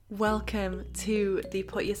Welcome to the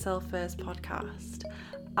Put Yourself First podcast.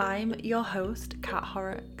 I'm your host, Kat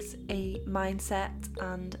Horrocks, a mindset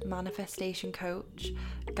and manifestation coach,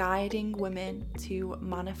 guiding women to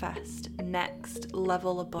manifest next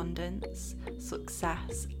level abundance,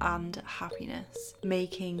 success, and happiness,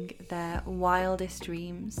 making their wildest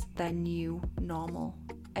dreams their new normal.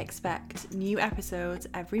 Expect new episodes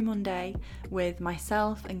every Monday with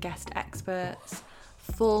myself and guest experts,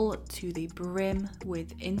 full to the brim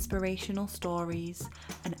with inspirational stories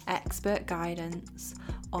and expert guidance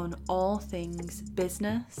on all things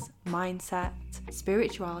business, mindset,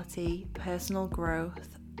 spirituality, personal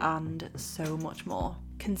growth, and so much more.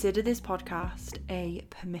 Consider this podcast a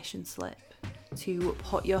permission slip to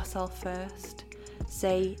put yourself first,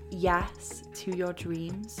 say yes to your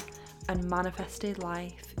dreams, and manifest a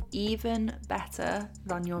life even better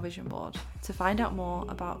than your vision board. To find out more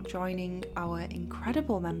about joining our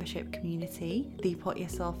incredible membership community, the Put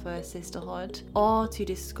Yourself First Sisterhood, or to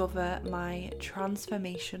discover my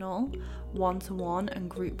transformational one-to-one and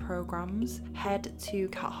group programs, head to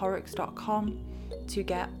kathorrocks.com to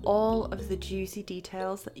get all of the juicy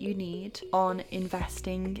details that you need on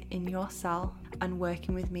investing in yourself and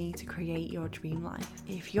working with me to create your dream life.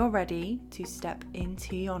 If you're ready to step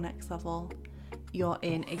into your next level, you're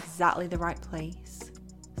in exactly the right place.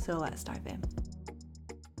 So let's dive in.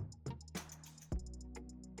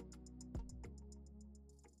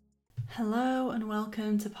 Hello and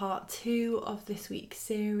welcome to part 2 of this week's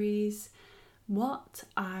series, what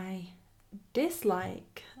I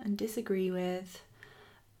dislike and disagree with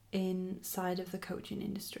inside of the coaching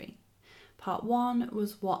industry. Part 1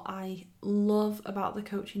 was what I love about the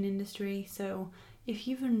coaching industry. So if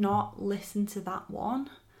you've not listened to that one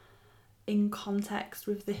in context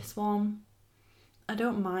with this one, I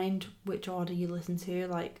don't mind which order you listen to,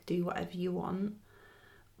 like do whatever you want,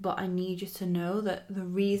 but I need you to know that the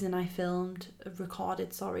reason I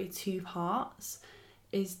recorded 2 parts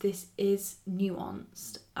is this is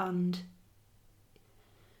nuanced and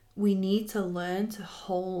we need to learn to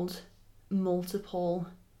hold multiple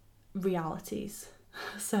realities.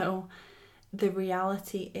 So the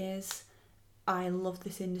reality is I love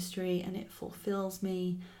this industry and it fulfills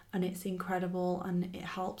me and it's incredible and it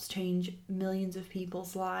helps change millions of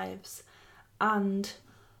people's lives, and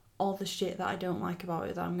all the shit that I don't like about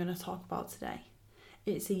it that I'm going to talk about today.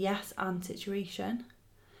 It's a yes and situation.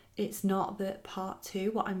 It's not that part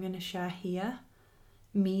 2, what I'm going to share here,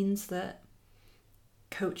 means that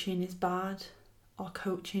coaching is bad or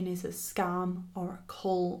coaching is a scam or a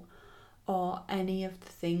cult or any of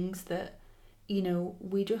the things that,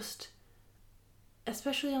 we just,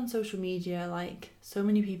 especially on social media, like so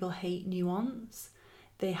many people hate nuance.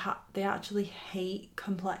 They actually hate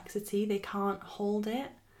complexity. They can't hold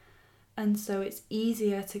it. And so it's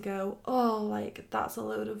easier to go, oh, like that's a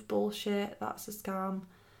load of bullshit, that's a scam,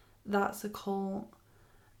 that's a cult.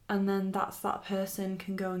 And then that person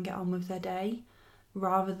can go and get on with their day,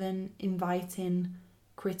 rather than inviting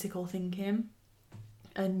critical thinking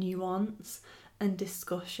and nuance and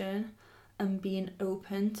discussion and being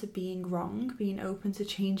open to being wrong, being open to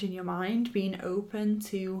changing your mind, being open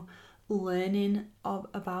to learning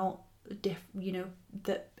about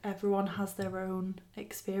that everyone has their own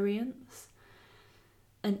experience.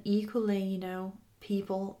 And equally,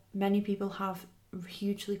 many people have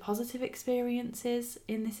hugely positive experiences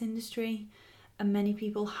in this industry, and many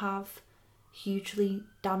people have hugely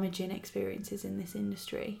damaging experiences in this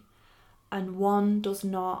industry. And one does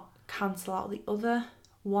not cancel out the other.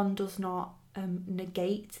 One does not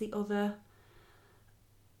negate the other.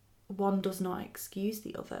 One does not excuse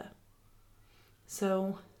the other.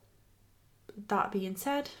 So that being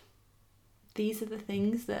said, these are the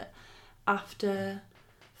things that after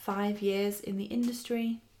 5 years in the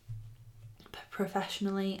industry,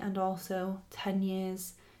 professionally, and also 10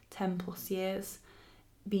 plus years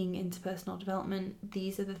being into personal development,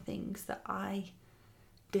 these are the things that I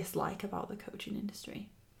dislike about the coaching industry.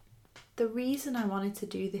 The reason I wanted to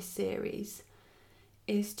do this series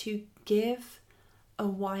is to give a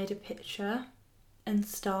wider picture and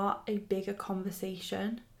start a bigger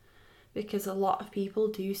conversation, because a lot of people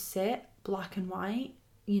do sit black and white,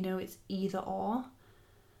 it's either or,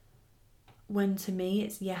 when to me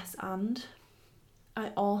it's yes and.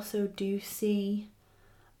 I also do see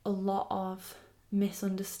a lot of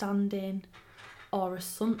misunderstanding or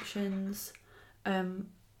assumptions on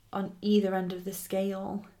either end of the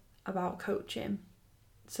scale about coaching.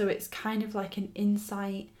 So it's kind of like an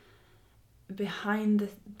insight behind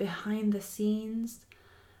the scenes,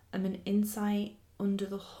 and an insight under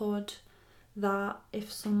the hood, that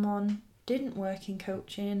if someone didn't work in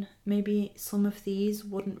coaching, maybe some of these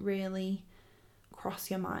wouldn't really cross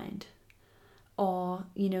your mind? Or,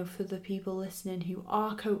 for the people listening who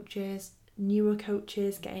are coaches, newer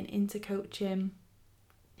coaches, getting into coaching,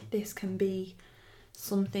 this can be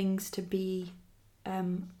some things to be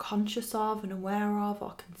conscious of and aware of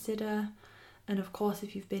or consider. And of course,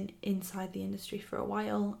 if you've been inside the industry for a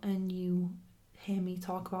while and you hear me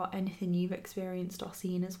talk about anything you've experienced or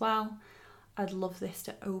seen as well, I'd love this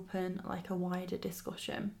to open like a wider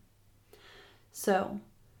discussion. So,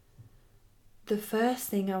 the first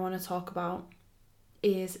thing I want to talk about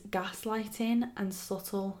is gaslighting and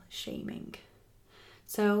subtle shaming.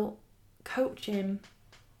 So, coaching,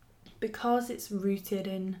 because it's rooted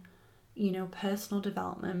in, personal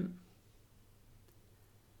development,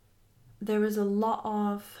 there's a lot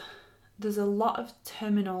of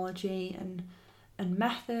terminology and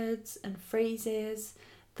methods and phrases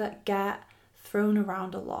that get thrown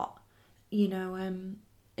around a lot.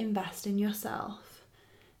 Invest in yourself,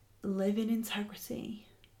 live in integrity,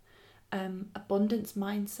 abundance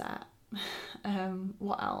mindset,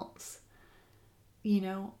 what else?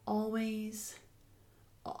 Always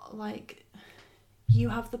like, you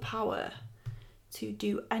have the power to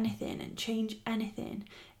do anything and change anything.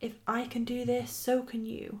 If I can do this, so can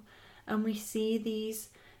you. And we see these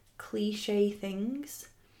cliche things,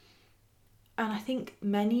 and I think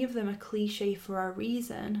many of them are cliche for a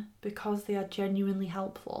reason, because they are genuinely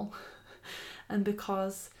helpful and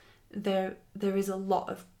because there is a lot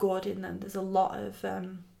of good in them. There's a lot of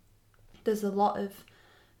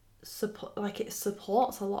support, like it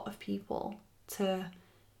supports a lot of people to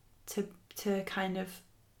kind of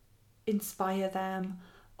inspire them,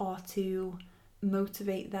 or to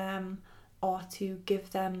motivate them, or to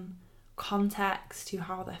give them context to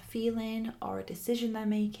how they're feeling or a decision they're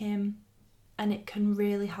making, and it can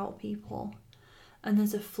really help people. And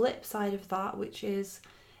there's a flip side of that, which is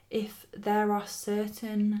if there are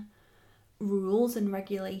certain rules and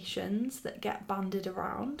regulations that get bandied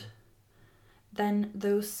around, then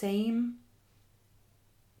those same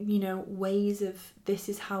ways of, this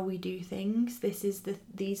is how we do things, these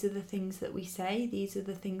are the things that we say, these are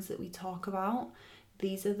the things that we talk about,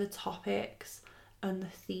 these are the topics and the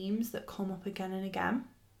themes that come up again and again,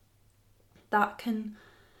 that can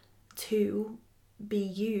too be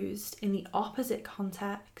used in the opposite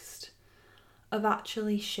context of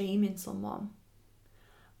actually shaming someone,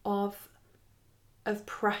 of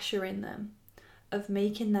pressuring them, of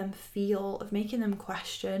making them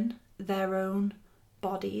question their own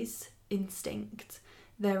body's instinct,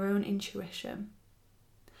 their own intuition.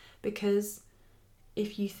 Because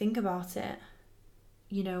if you think about it,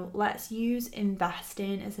 let's use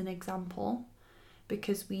investing as an example,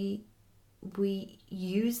 because we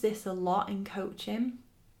use this a lot in coaching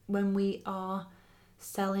when we are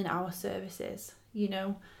selling our services.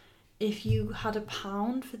 If you had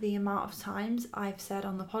 £1 for the amount of times I've said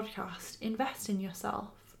on the podcast, invest in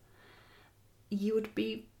yourself, you would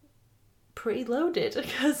be pretty loaded,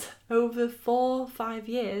 because over 4-5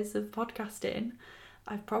 years of podcasting,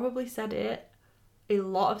 I've probably said it a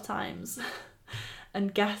lot of times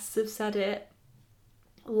and guests have said it,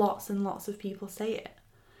 lots and lots of people say it.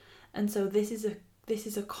 And so this is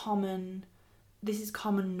common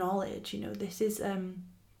knowledge, this is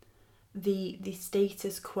the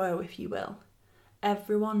status quo, if you will.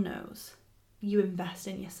 Everyone knows you invest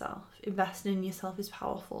in yourself. Investing in yourself is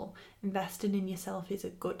powerful. Investing in yourself is a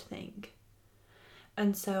good thing.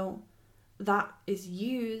 And so that is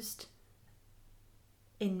used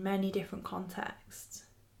in many different contexts,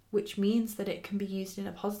 which means that it can be used in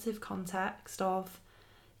a positive context of,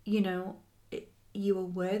 you are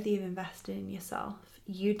worthy of investing in yourself.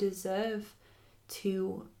 You deserve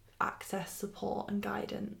to access support and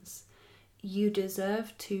guidance. You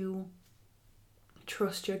deserve to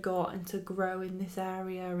trust your gut and to grow in this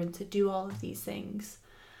area and to do all of these things.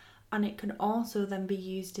 And it can also then be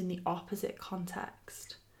used in the opposite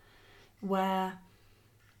context, where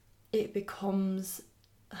it becomes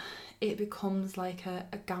like a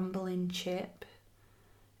gambling chip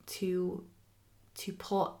to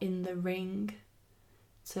put in the ring,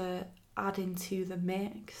 to add into the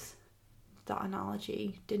mix. That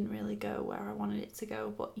analogy didn't really go where I wanted it to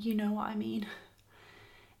go, but you know what I mean.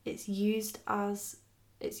 It's used as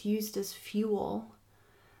fuel,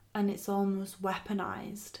 and it's almost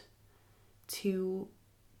weaponized to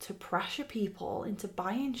pressure people into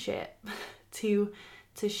buying shit, to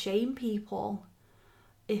shame people,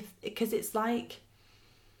 because it's like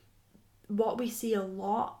what we see a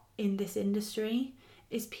lot in this industry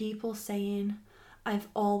is people saying, I've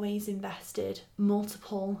always invested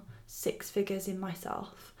multiple 6 figures in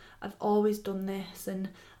myself. I've always done this, and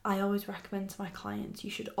I always recommend to my clients,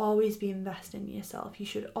 you should always be investing in yourself, you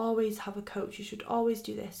should always have a coach, you should always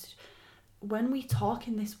do this. When we talk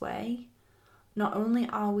in this way, not only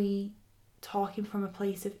are we talking from a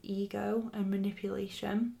place of ego and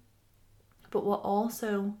manipulation, but we're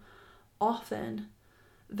also often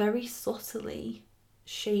very subtly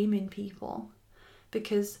shaming people,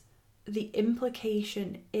 because the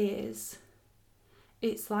implication is,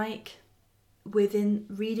 it's like within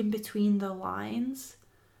reading between the lines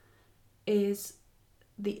is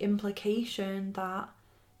the implication that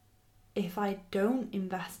if I don't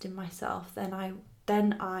invest in myself, then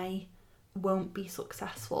I won't be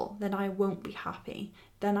successful, then I won't be happy,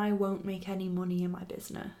 then I won't make any money in my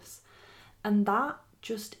business. And that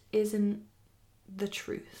just isn't the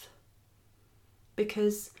truth,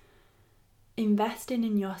 because investing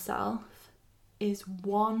in yourself is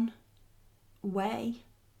one way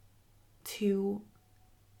to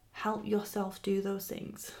help yourself do those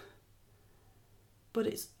things, but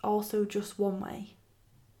it's also just one way,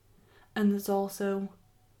 and there's also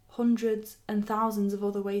hundreds and thousands of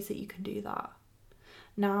other ways that you can do that.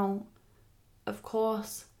 Now, of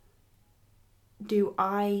course, do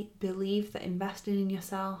I believe that investing in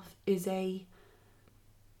yourself is a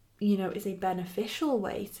beneficial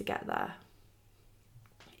way to get there,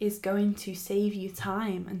 is going to save you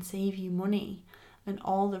time and save you money and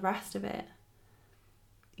all the rest of it?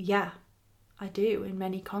 Yeah, I do in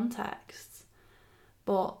many contexts.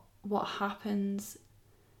 But what happens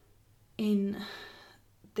in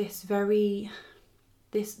this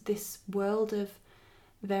world of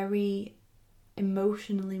very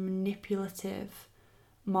emotionally manipulative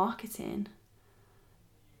marketing,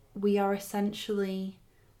 we're essentially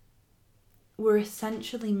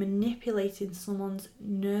manipulating someone's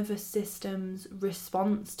nervous system's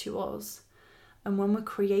response to us. And when we're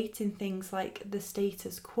creating things like the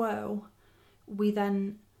status quo, we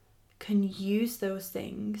then can use those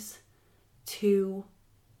things to,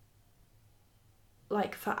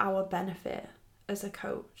 like, for our benefit as a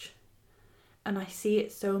coach. And I see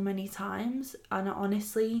it so many times, and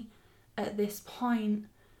honestly, at this point,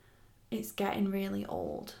 it's getting really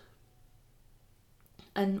old.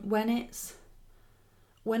 And when it's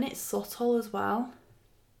subtle as well,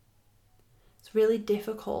 it's really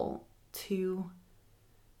difficult to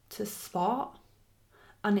spot,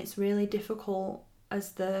 and it's really difficult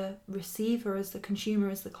as the receiver, as the consumer,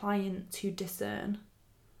 as the client to discern,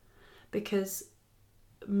 because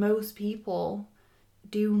most people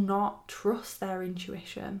do not trust their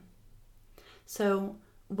intuition. So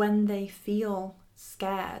when they feel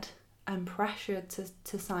scared and pressured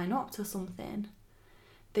to sign up to something,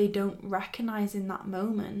 they don't recognize in that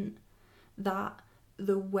moment that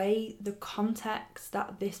the context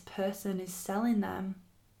that this person is selling them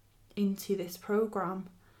into this program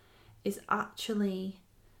is actually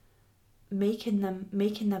making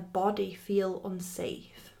their body feel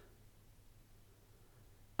unsafe.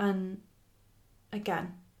 And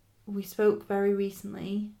again, we spoke very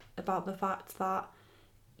recently about the fact that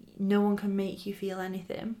no one can make you feel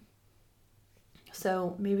anything.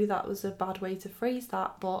 So maybe that was a bad way to phrase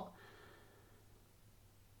that, but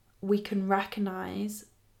we can recognize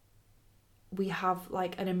we have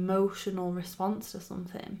like an emotional response to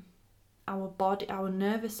something. Our body, our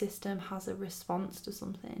nervous system has a response to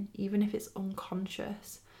something, even if it's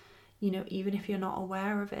unconscious, even if you're not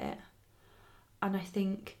aware of it. And I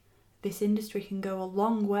think this industry can go a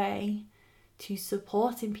long way to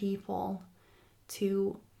supporting people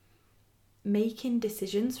to making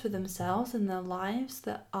decisions for themselves and their lives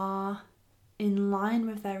that are in line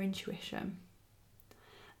with their intuition,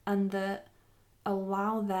 and that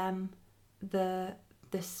allow them the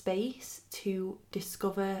space to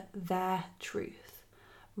discover their truth,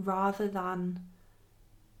 rather than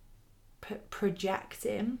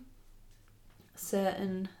projecting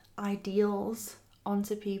certain ideals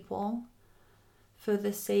onto people for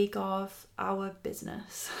the sake of our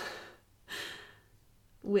business.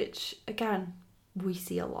 Which, again, we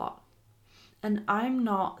see a lot. And I'm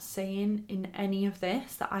not saying in any of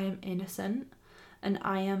this that I am innocent and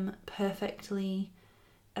I am perfectly,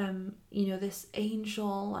 this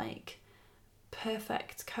angel, like,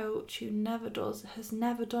 perfect coach who has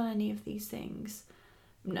never done any of these things.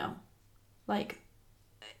 No. Like,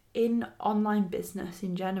 in online business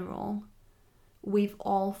in general, we've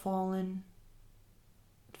all fallen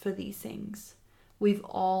for these things. We've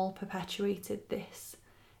all perpetuated this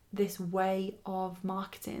way of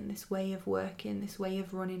marketing, this way of working, this way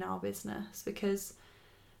of running our business, because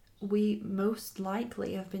we most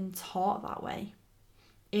likely have been taught that way.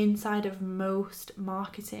 Inside of most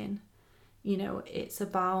marketing, it's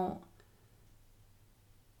about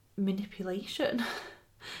manipulation.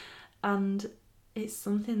 And it's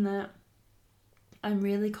something that I'm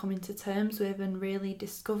really coming to terms with and really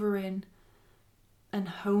discovering and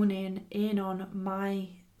honing in on my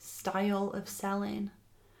style of selling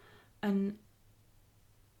and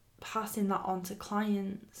passing that on to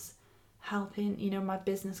clients, helping, my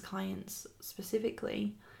business clients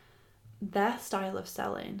specifically, their style of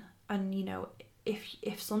selling. And,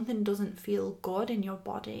 if something doesn't feel good in your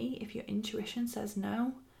body, if your intuition says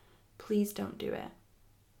no, please don't do it.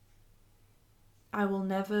 I will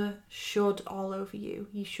never should all over you.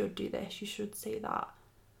 You should do this, you should say that.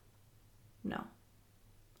 No.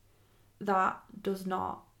 That does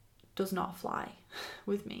not fly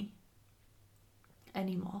with me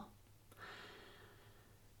anymore.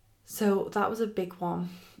 So that was a big one,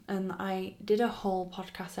 and I did a whole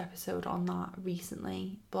podcast episode on that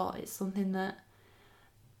recently, but it's something that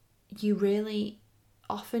you really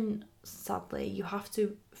often, sadly, you have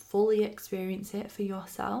to fully experience it for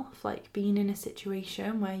yourself, like being in a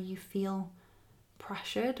situation where you feel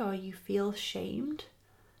pressured or you feel shamed,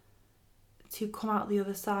 to come out the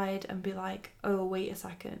other side and be like, oh, wait a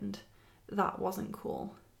second, that wasn't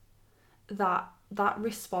cool. That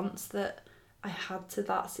response that I had to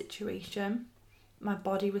that situation, my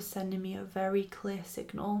body was sending me a very clear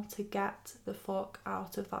signal to get the fuck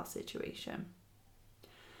out of that situation.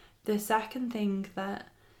 The second thing that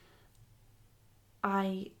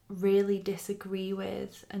I really disagree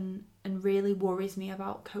with and really worries me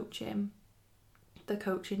about the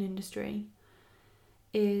coaching industry,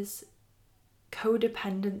 is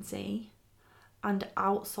codependency and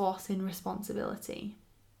outsourcing responsibility.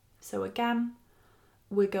 So again,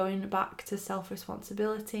 we're going back to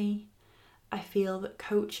self-responsibility. I feel that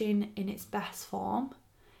coaching in its best form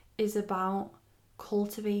is about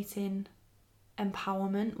cultivating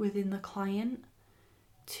empowerment within the client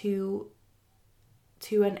to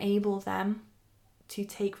enable them to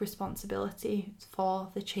take responsibility for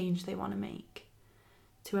the change they want to make,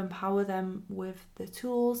 to empower them with the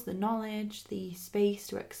tools, the knowledge, the space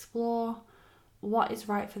to explore what is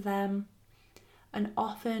right for them. And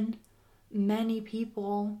often, many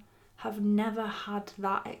people have never had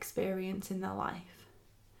that experience in their life.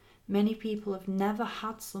 Many people have never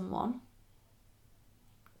had someone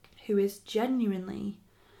who is genuinely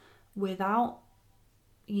without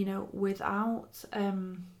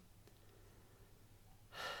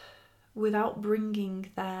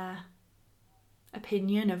bringing their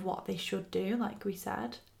opinion of what they should do, like we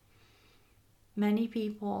said. Many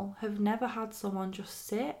people have never had someone just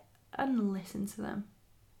sit and listen to them.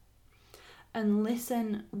 And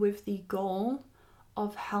listen with the goal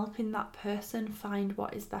of helping that person find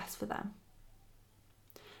what is best for them.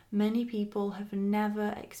 Many people have never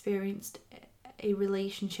experienced a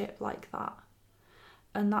relationship like that.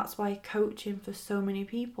 And that's why coaching for so many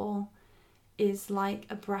people is like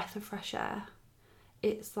a breath of fresh air.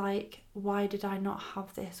 It's like, why did I not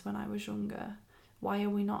have this when I was younger? Why are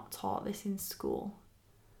we not taught this in school?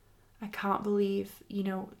 I can't believe,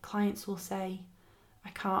 clients will say, I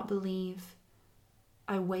can't believe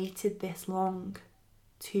I waited this long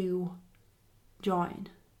to join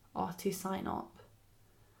or to sign up,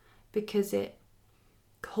 because it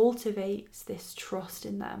cultivates this trust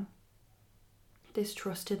in them, this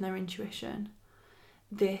trust in their intuition,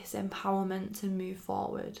 this empowerment to move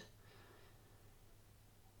forward.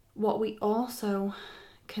 What we also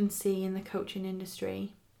can see in the coaching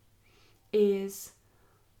industry is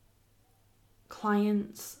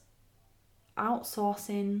clients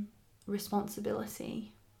outsourcing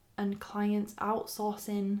responsibility and clients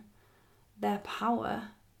outsourcing their power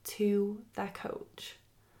to their coach.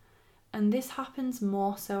 And this happens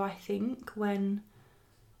more so, I think, when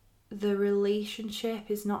the relationship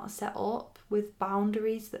is not set up with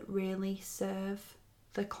boundaries that really serve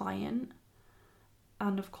the client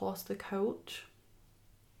and, of course, the coach,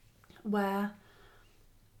 where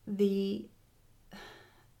the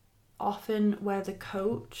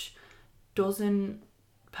coach doesn't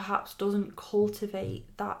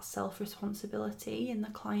cultivate that self-responsibility in the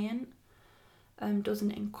client,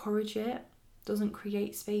 doesn't encourage it, doesn't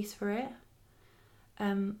create space for it.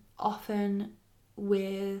 Often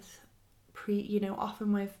with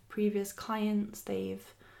previous clients,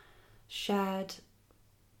 they've shared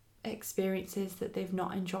experiences that they've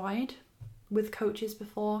not enjoyed with coaches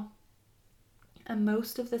before, and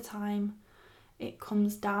most of the time it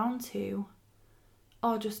comes down to,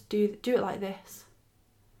 just do it like this.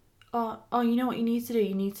 You know what you need to do?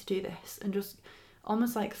 You need to do this. And just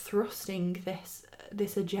almost like thrusting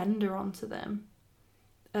this agenda onto them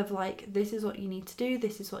of like, this is what you need to do,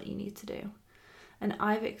 this is what you need to do. And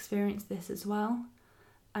I've experienced this as well,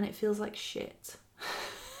 and it feels like shit.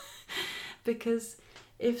 Because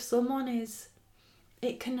if someone is,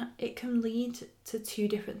 it can lead to two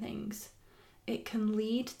different things. It can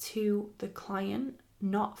lead to the client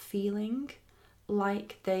not feeling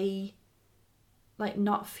like they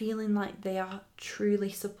are truly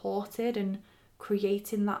supported, and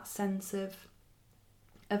creating that sense of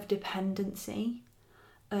dependency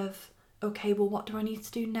of, okay, well, what do I need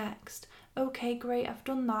to do next? Okay, great, I've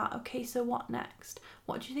done that. Okay, so what next?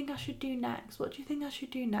 What do you think I should do next? What do you think I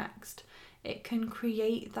should do next? It can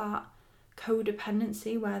create that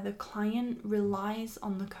codependency where the client relies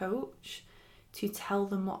on the coach to tell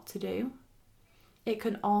them what to do. It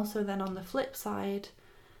can also then, on the flip side,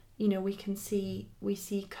 we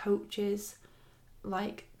see coaches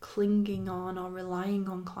like clinging on or relying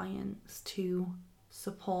on clients to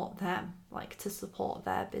support them, like to support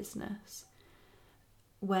their business,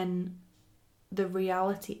 when the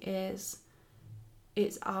reality is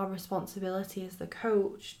it's our responsibility as the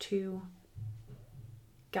coach to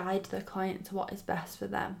guide the client to what is best for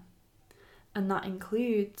them. And that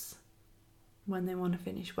includes when they want to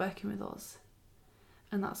finish working with us.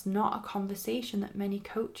 And that's not a conversation that many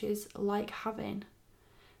coaches like having,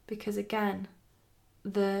 because again,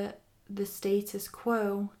 the status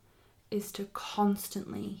quo is to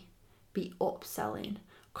constantly be upselling,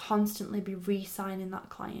 constantly be re-signing that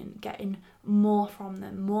client, getting more from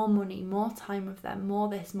them, more money, more time with them, more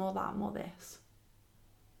this, more that, more this.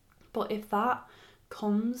 But if that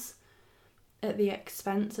comes at the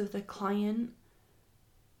expense of the client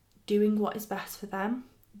doing what is best for them,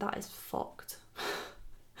 that is fucked.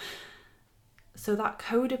 So that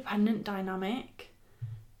codependent dynamic,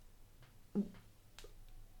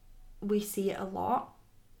 we see it a lot.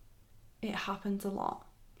 It happens a lot.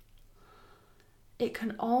 It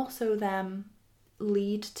can also then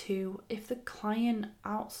lead to, if the client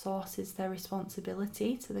outsources their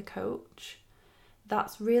responsibility to the coach,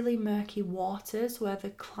 that's really murky waters where the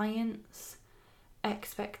client's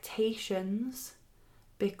expectations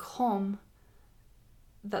become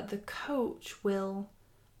that the coach will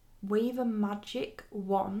wave a magic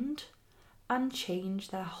wand and change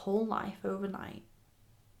their whole life overnight.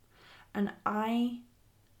 And I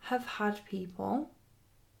have had people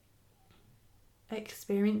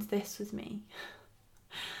experience this with me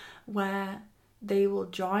where they will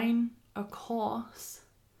join a course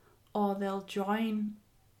or they'll join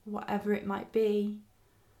whatever it might be,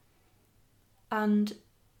 and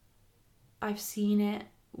I've seen it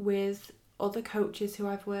with other coaches who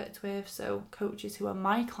I've worked with, so coaches who are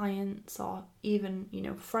my clients or even,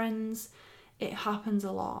 friends. It happens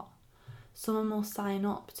a lot. Someone will sign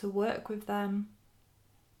up to work with them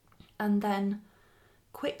and then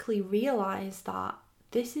quickly realize that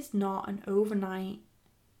this is not an overnight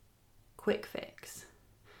quick fix.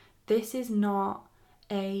 This is not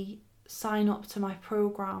a sign up to my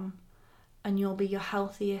program and you'll be your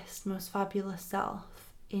healthiest, most fabulous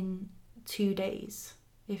self in 2 days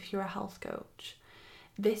if you're a health coach.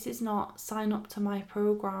 This is not sign up to my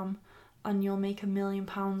program and you'll make £1 million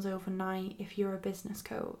overnight if you're a business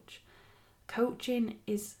coach. Coaching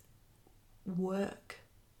is work.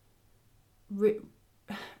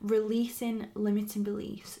 Releasing limiting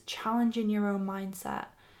beliefs, challenging your own mindset,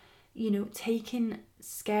 taking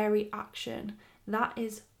scary action, that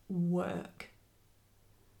is work.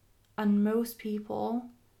 And most people,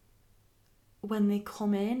 when they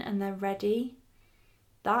come in and they're ready,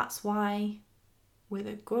 that's why with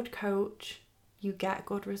a good coach you get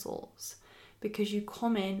good results, because you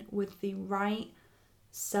come in with the right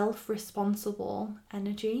self-responsible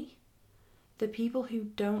energy. The people who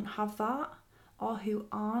don't have that, or who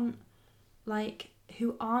aren't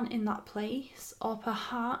in that place, or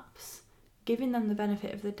perhaps giving them the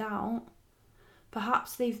benefit of the doubt,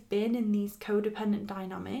 perhaps they've been in these codependent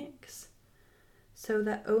dynamics, so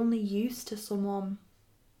they're only used to someone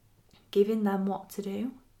giving them what to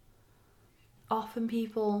do. Often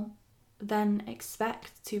people then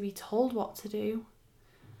expect to be told what to do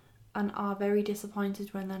and are very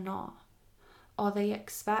disappointed when they're not. Or they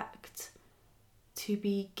expect to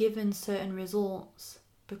be given certain results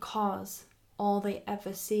because all they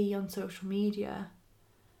ever see on social media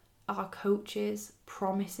are coaches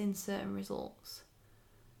promising certain results.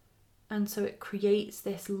 And so it creates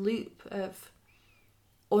this loop of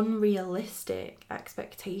unrealistic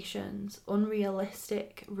expectations,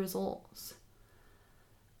 unrealistic results.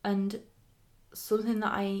 And something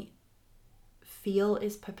that I feel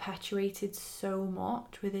is perpetuated so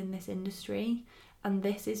much within this industry, and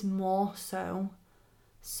this is more so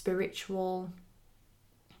spiritual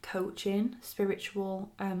coaching,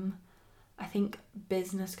 I think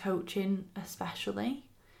business coaching especially,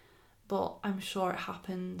 but I'm sure it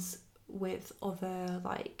happens with other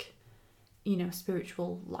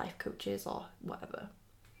spiritual life coaches or whatever.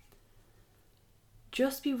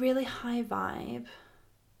 Just be really high vibe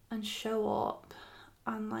and show up,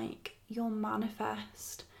 and like you'll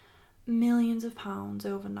manifest millions of pounds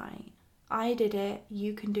overnight. I did it,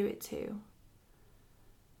 you can do it too.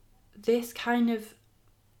 This kind of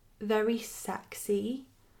very sexy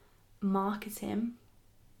marketing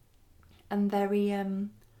and very I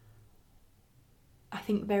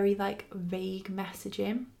think very like vague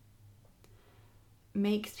messaging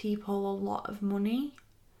makes people a lot of money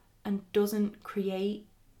and doesn't create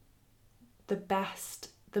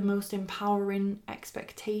the most empowering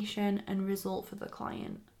expectation and result for the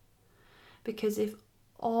client. Because if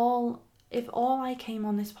all I came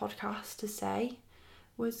on this podcast to say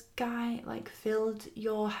was, filled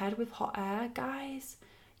your head with hot air, guys,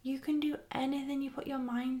 you can do anything you put your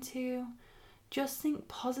mind to. Just think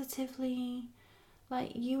positively.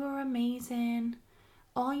 Like, you are amazing.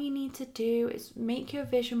 All you need to do is make your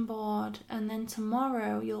vision board, and then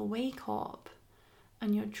tomorrow you'll wake up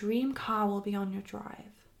and your dream car will be on your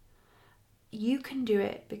drive. You can do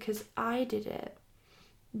it because I did it.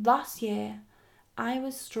 Last year, I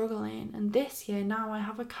was struggling, and this year now I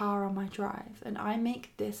have a car on my drive and I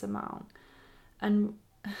make this amount. And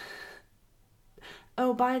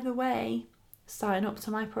oh, by the way, sign up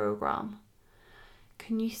to my program.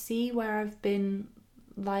 Can you see where I've been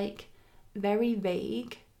like very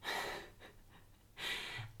vague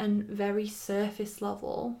and very surface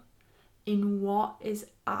level in what is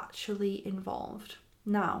actually involved?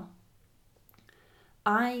 Now,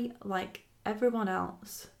 I, like everyone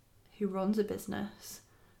else who runs a business,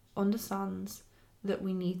 understands that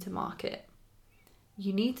we need to market.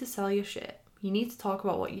 You need to sell your shit. You need to talk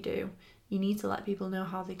about what you do. You need to let people know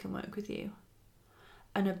how they can work with you.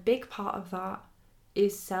 And a big part of that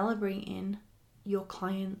is celebrating your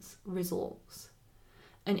clients' results.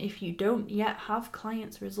 And if you don't yet have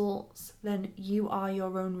clients' results, then you are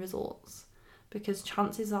your own results. Because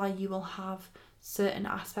chances are you will have certain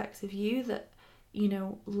aspects of you that,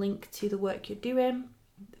 link to the work you're doing,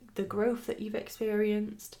 the growth that you've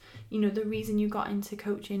experienced, the reason you got into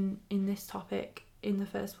coaching in this topic in the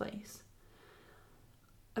first place.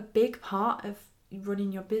 A big part of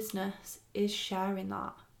running your business is sharing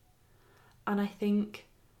that. And I think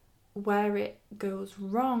where it goes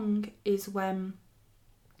wrong is when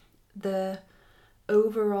the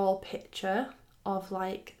overall picture of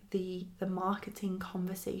like the marketing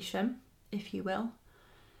conversation, if you will,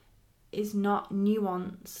 is not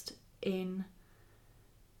nuanced in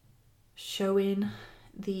showing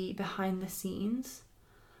the behind the scenes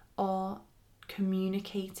or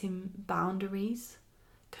communicating boundaries,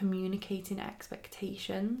 communicating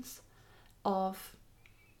expectations of,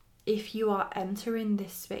 if you are entering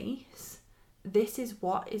this space, this is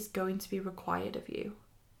what is going to be required of you.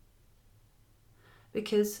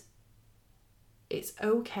 Because it's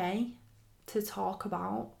okay to talk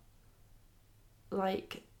about,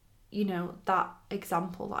 that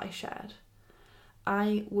example that I shared.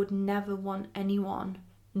 I would never want anyone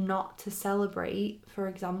not to celebrate, for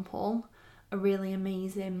example, a really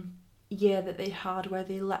amazing year that they had where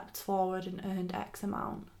they leapt forward and earned X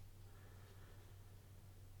amount.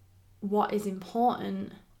 What is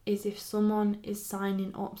important is if someone is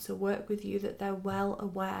signing up to work with you, that they're well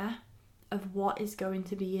aware of what is going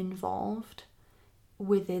to be involved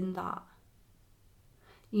within that.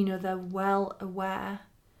 They're well aware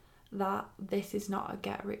that this is not a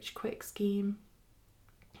get-rich-quick scheme.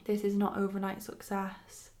 This is not overnight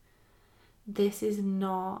success. This is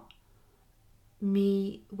not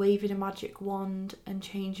me waving a magic wand and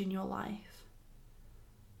changing your life.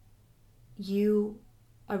 You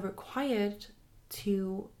are required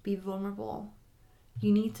to be vulnerable.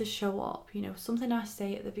 You need to show up. Something I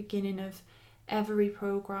say at the beginning of every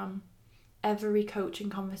program, every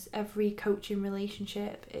coaching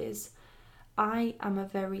relationship is, I am a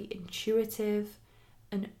very intuitive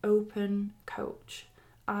and open coach.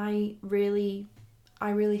 I really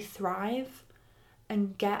thrive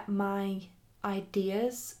and get my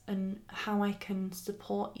ideas and how I can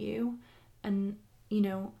support you and,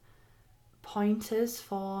 pointers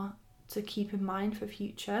to keep in mind for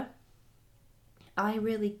future. I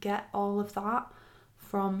really get all of that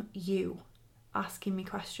from you asking me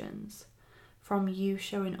questions, from you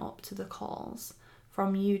showing up to the calls,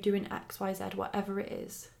 from you doing XYZ, whatever it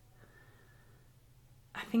is.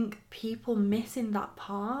 I think people missing that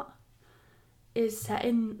part is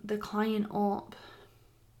setting the client up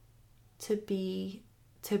to be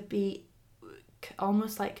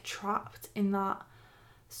almost like trapped in that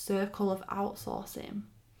circle of outsourcing.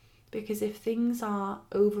 Because if things are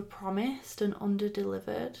overpromised and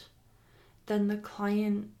underdelivered, then the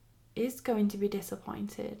client is going to be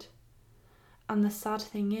disappointed. And the sad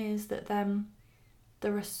thing is that then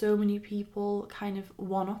there are so many people kind of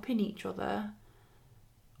one-upping each other,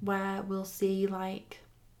 where we'll see like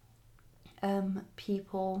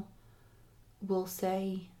people will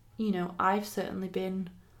say, you know, I've certainly been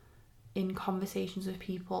in conversations with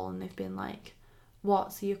people and they've been like,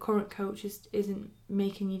 what, so your current coach isn't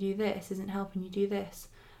making you do this, isn't helping you do this?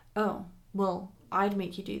 Oh, well, I'd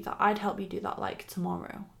make you do that, I'd help you do that like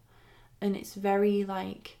tomorrow. And it's very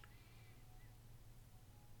like,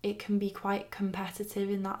 it can be quite competitive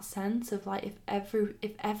in that sense of like,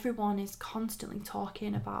 if everyone is constantly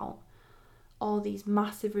talking about all these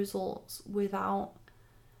massive results without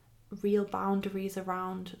real boundaries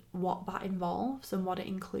around what that involves and what it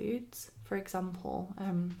includes. For example,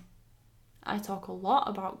 I talk a lot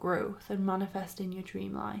about growth and manifesting your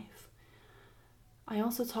dream life. I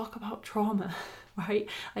also talk about trauma, right?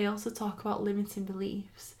 I also talk about limiting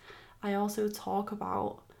beliefs. I also talk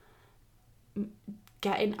about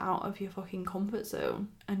getting out of your fucking comfort zone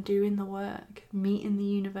and doing the work, meeting the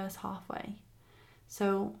universe halfway.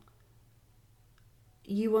 So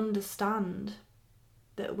you understand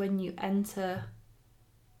that when you enter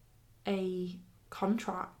a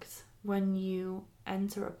contract, when you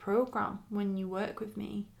enter a program, when you work with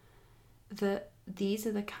me, that these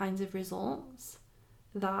are the kinds of results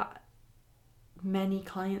that many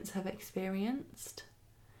clients have experienced,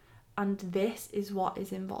 and this is what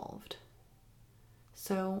is involved.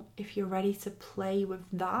 So if you're ready to play with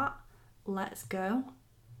that, let's go.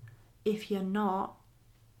 If you're not,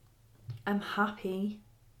 I'm happy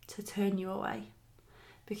to turn you away,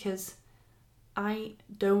 because I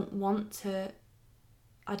don't want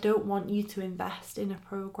you to invest in a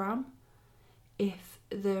program if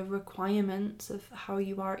the requirements of how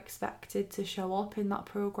you are expected to show up in that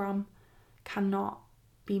program cannot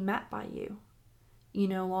be met by you, you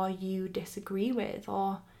know, or you disagree with,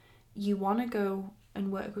 or you want to go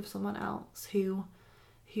and work with someone else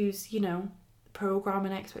whose, you know, program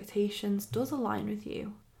and expectations does align with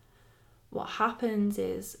you. What happens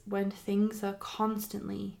is when things are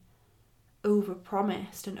constantly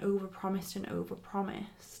overpromised and overpromised and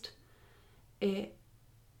overpromised, it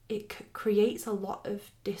creates a lot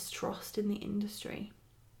of distrust in the industry.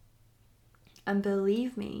 And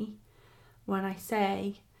believe me when I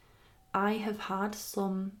say I have had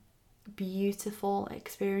some beautiful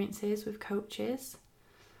experiences with coaches,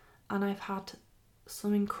 and I've had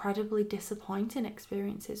some incredibly disappointing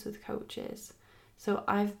experiences with coaches. So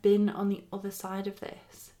I've been on the other side of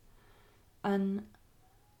this, and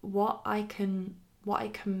what I can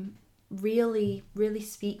really, really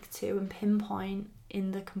speak to and pinpoint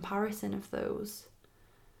in the comparison of those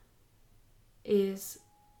is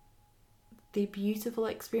the beautiful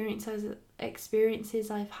experiences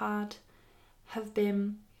I've had have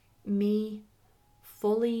been me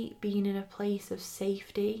fully being in a place of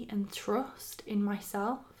safety and trust in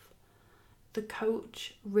myself, the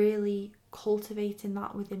coach really cultivating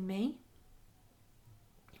that within me,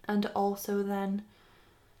 and also then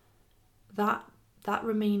that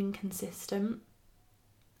remaining consistent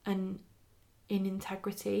and in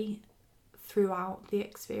integrity throughout the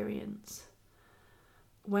experience.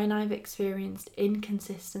 When I've experienced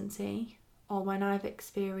inconsistency, or when I've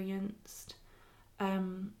experienced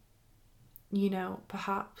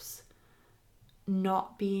perhaps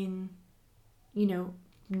not being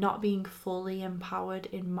fully empowered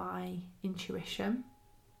in my intuition,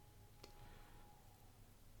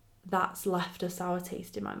 that's left a sour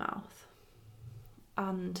taste in my mouth.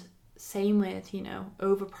 And same with,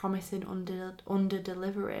 over promising, under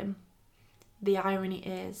delivering. The irony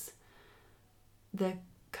is the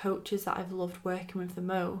coaches that I've loved working with the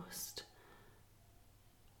most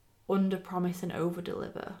under promise and over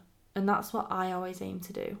deliver. And that's what I always aim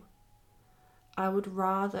to do. I would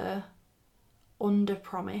rather under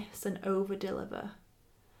promise and over deliver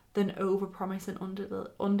than over promise and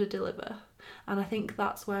under deliver. And I think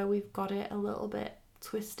that's where we've got it a little bit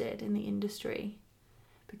twisted in the industry,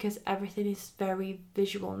 because everything is very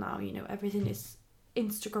visual now. Everything is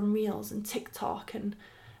Instagram Reels and TikTok and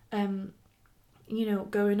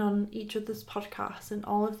going on each other's podcasts and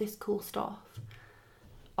all of this cool stuff.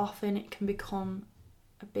 Often it can become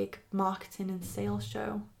a big marketing and sales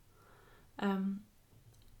show, and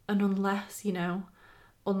unless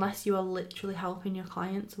you are literally helping your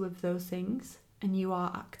clients with those things and you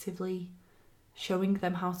are actively showing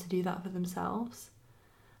them how to do that for themselves,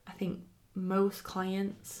 I think most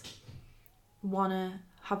clients want to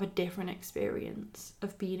have a different experience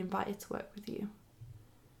of being invited to work with you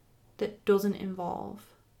that doesn't involve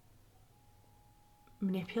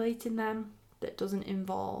manipulating them, that doesn't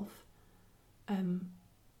involve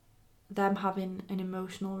them having an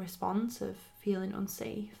emotional response of feeling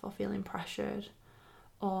unsafe or feeling pressured,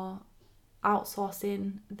 or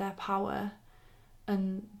outsourcing their power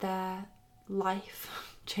and their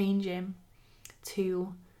life changing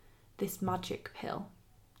to this magic pill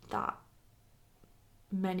that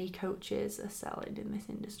many coaches are selling in this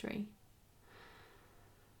industry.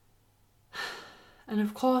 And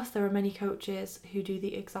of course, there are many coaches who do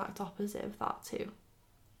the exact opposite of that too.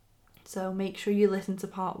 So make sure you listen to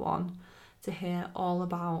part 1 to hear all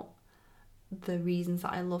about the reasons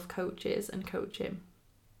that I love coaches and coaching.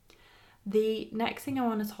 The next thing I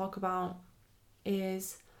want to talk about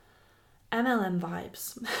is MLM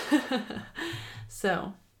vibes.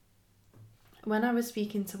 So when I was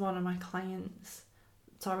speaking to one of my friends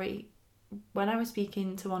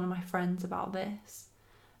about this,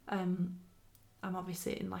 I'm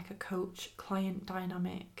obviously in like a coach-client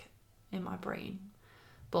dynamic in my brain,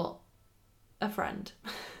 but a friend,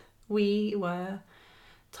 we were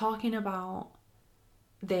talking about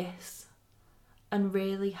this and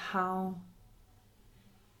really how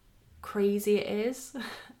crazy it is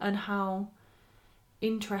and how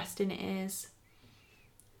interesting it is.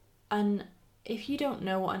 And if you don't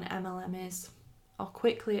know what an MLM is, I'll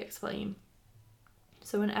quickly explain.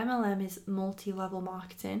 So an MLM is multi-level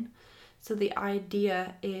marketing. So the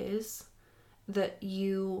idea is that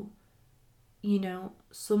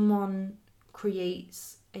someone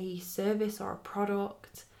creates a service or a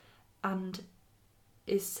product and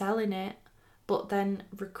is selling it, but then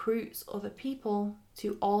recruits other people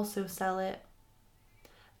to also sell it.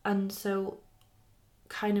 And so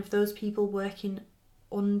kind of those people working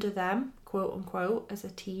under them, quote unquote, as a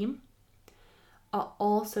team, are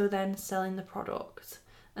also then selling the product,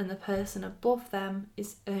 and the person above them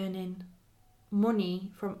is earning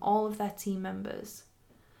money from all of their team members.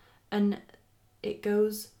 And it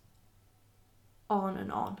goes on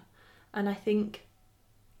and on. And I think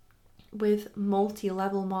with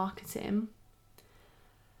multi-level marketing,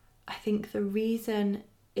 I think the reason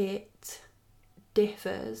it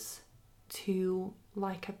differs to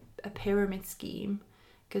like a pyramid scheme,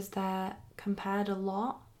 because they're compared a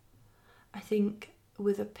lot, I think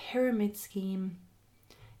with a pyramid scheme,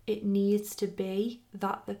 it needs to be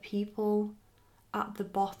that the people at the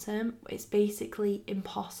bottom, it's basically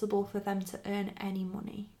impossible for them to earn any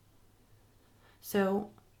money. So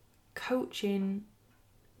coaching,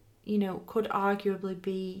 could arguably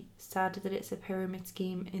be said that it's a pyramid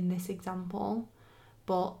scheme in this example,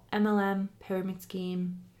 but MLM pyramid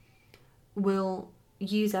scheme, we'll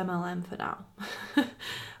use MLM for now.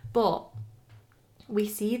 But we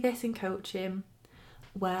see this in coaching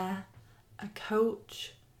where a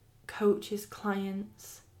coach coaches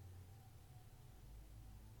clients,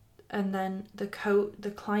 and then the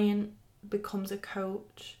client becomes a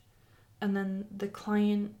coach, and then the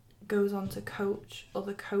client goes on to coach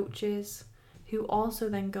other coaches who also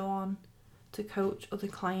then go on to coach other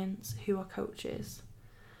clients who are coaches.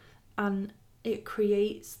 And it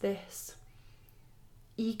creates this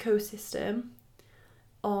ecosystem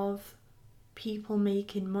of people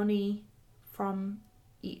making money from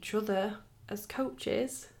each other as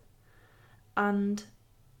coaches. And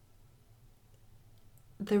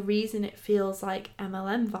the reason it feels like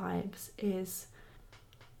MLM vibes is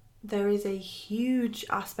there is a huge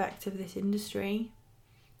aspect of this industry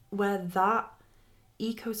where that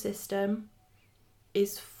ecosystem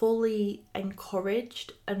is fully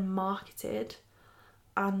encouraged and marketed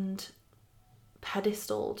and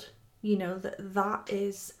pedestaled. That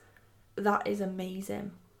is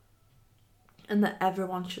amazing, and that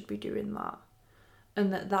everyone should be doing that,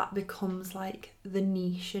 and that becomes like the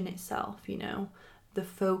niche in itself. The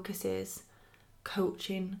focus is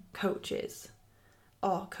coaching coaches,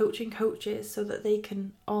 or coaching coaches so that they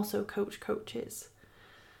can also coach coaches.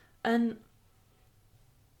 And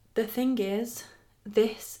the thing is,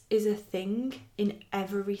 this is a thing in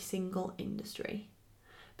every single industry,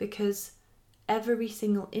 because every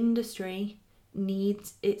single industry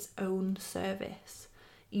needs its own service.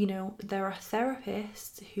 There are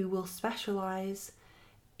therapists who will specialize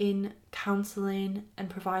in counseling and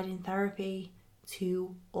providing therapy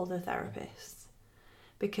to other therapists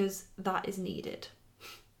because that is needed.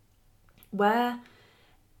 Where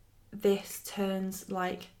this turns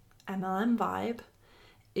like MLM vibe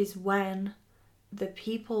is when the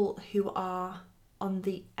people who are on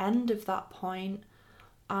the end of that point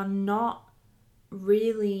are not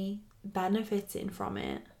really benefiting from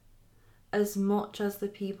it as much as the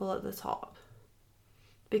people at the top,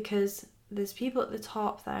 because there's people at the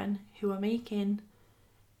top then who are making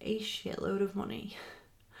a shitload of money,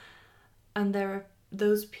 and there are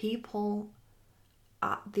those people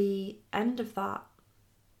at the end of that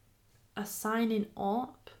are signing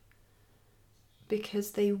up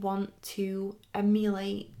because they want to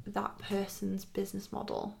emulate that person's business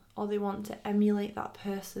model, or they want to emulate that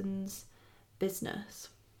person's business.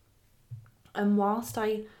 And whilst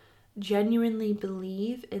I genuinely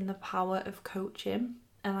believe in the power of coaching,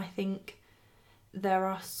 and I think there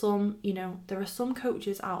are some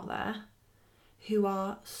coaches out there who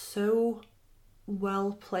are so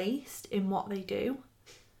well placed in what they do,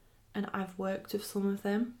 and I've worked with some of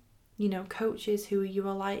them, coaches who you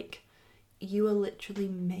are literally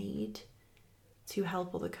made to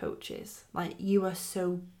help other coaches. Like, you are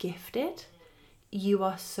so gifted, you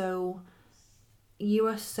are so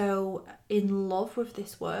in love with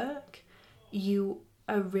this work, you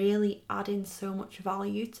are really adding so much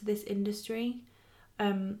value to this industry.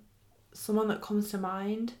 Someone that comes to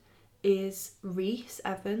mind is Reese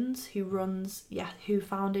Evans, who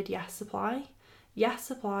founded Yes Supply. Yes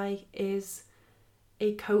Supply is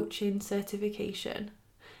a coaching certification,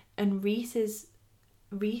 and Reese's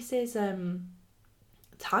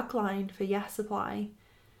tagline for Yes Supply,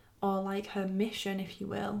 or like her mission, if you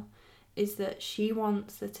will, is that she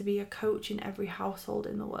wants there to be a coach in every household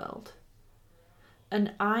in the world.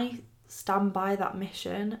 And I stand by that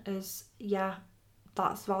mission as,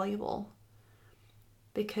 that's valuable,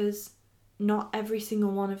 because not every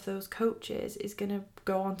single one of those coaches is going to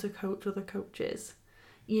go on to coach other coaches.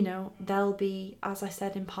 There'll be, as I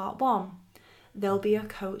said in part 1, there'll be a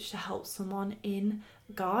coach to help someone in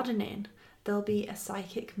gardening. There'll be a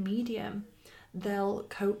psychic medium. They'll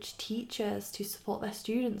coach teachers to support their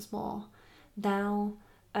students more. They'll,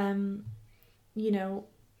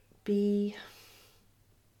 be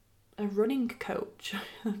a running coach.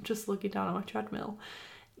 I'm just looking down on my treadmill.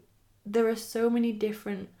 There are so many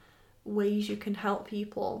different ways you can help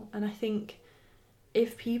people, and I think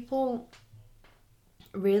if people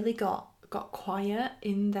really got quiet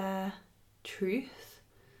in their truth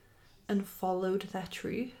and followed their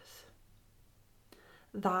truth,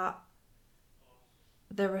 that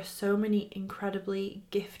there are so many incredibly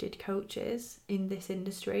gifted coaches in this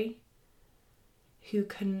industry who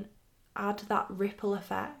can add that ripple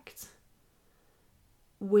effect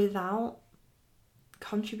without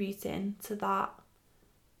contributing to that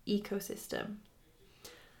ecosystem.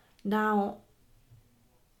 Now,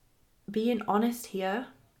 being honest here,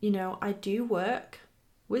 I do work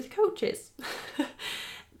with coaches.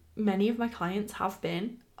 Many of my clients have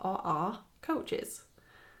been or are coaches.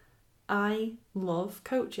 I love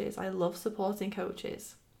coaches. I love supporting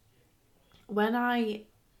coaches. When I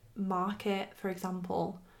market, for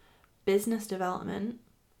example, business development,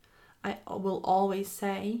 I will always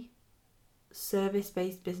say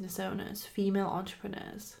service-based business owners, female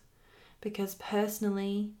entrepreneurs, because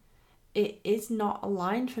personally, it is not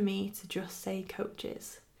aligned for me to just say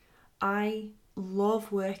coaches. I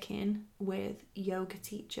love working with yoga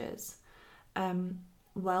teachers,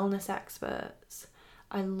 wellness experts.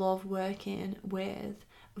 I love working with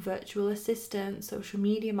virtual assistants, social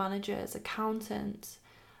media managers, accountants,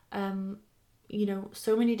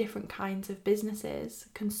 so many different kinds of businesses,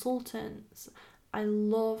 consultants. I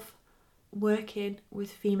love working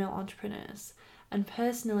with female entrepreneurs, and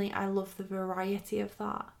personally, I love the variety of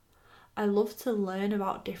that. I love to learn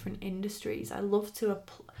about different industries. I love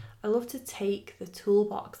to take the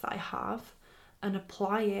toolbox that I have and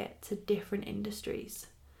apply it to different industries,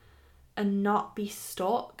 and not be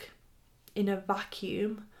stuck in a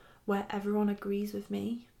vacuum where everyone agrees with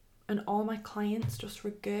me and all my clients just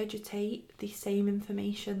regurgitate the same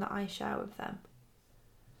information that I share with them.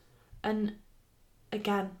 And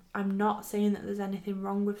again, I'm not saying that there's anything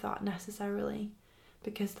wrong with that necessarily,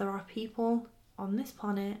 because there are people on this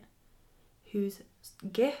planet whose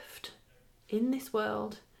gift in this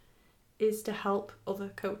world is to help other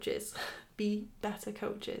coaches be better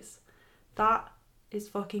coaches. That is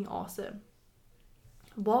fucking awesome.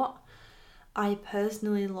 What I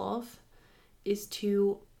personally love is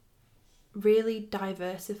to really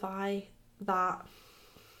diversify that,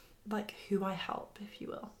 like, who I help, if you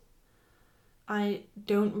will. I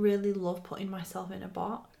don't really love putting myself in a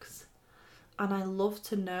box, and I love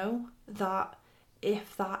to know that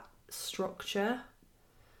if that structure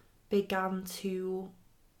began to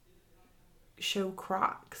show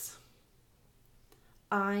cracks,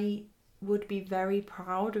 I would be very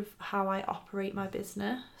proud of how I operate my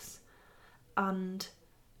business and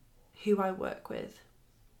who I work with.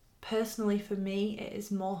 Personally, for me, it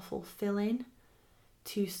is more fulfilling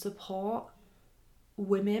to support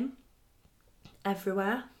women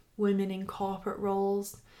everywhere, women in corporate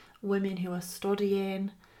roles, women who are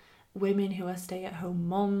studying, women who are stay-at-home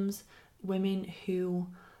mums, women who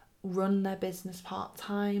run their business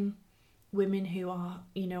part-time, women who are,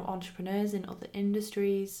 entrepreneurs in other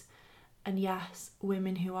industries, and yes,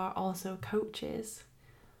 women who are also coaches.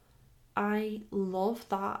 I love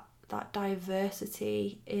that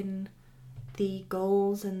diversity in the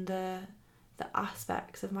goals and the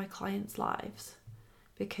aspects of my clients' lives,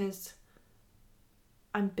 because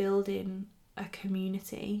I'm building a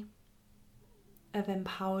community of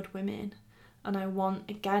empowered women, and I want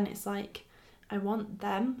them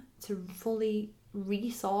to fully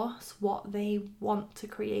resource what they want to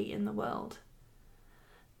create in the world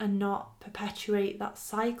and not perpetuate that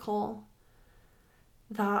cycle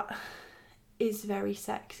that is very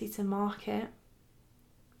sexy to market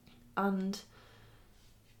and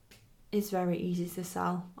is very easy to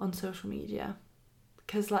sell on social media.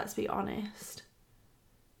 Because let's be honest,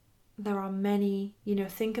 there are many,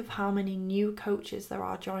 think of how many new coaches there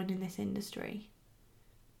are joining this industry.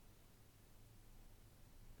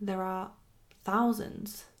 There are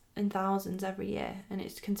thousands and thousands every year, and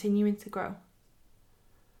it's continuing to grow.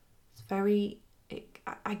 I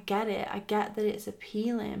get it. I get that it's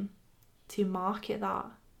appealing to market that,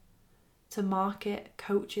 to market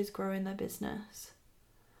coaches growing their business.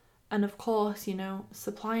 And of course,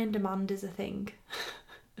 supply and demand is a thing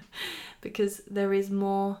because there is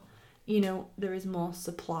more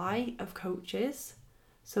supply of coaches.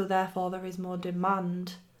 So therefore there is more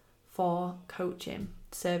demand for coaching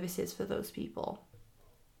services for those people.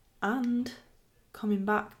 And coming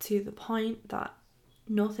back to the point that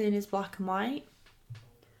nothing is black and white,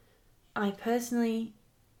 I personally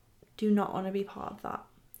do not want to be part of that.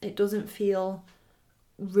 It doesn't feel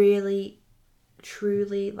really,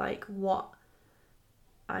 truly like what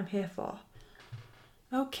I'm here for.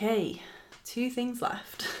 Okay, 2 things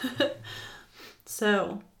left.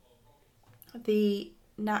 So, the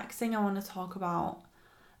next thing I want to talk about,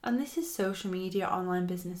 and this is social media, online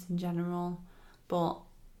business in general, but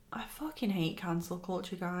I fucking hate cancel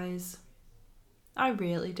culture, guys. I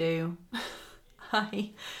really do. I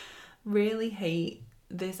really hate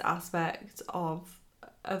this aspect of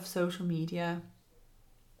social media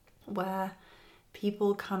where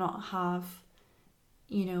people cannot have,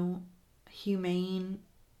 humane,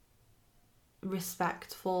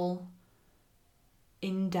 respectful,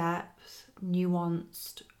 in-depth,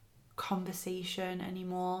 nuanced conversation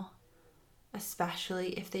anymore,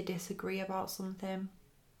 especially if they disagree about something.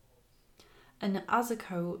 And as a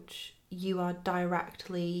coach, you are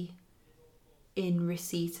directly in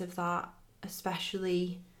receipt of that,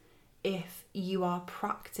 especially if you are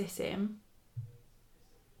practicing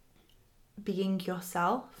being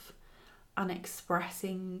yourself and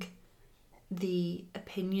expressing the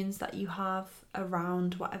opinions that you have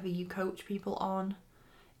around whatever you coach people on.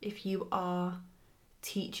 If you are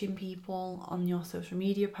teaching people on your social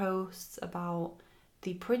media posts about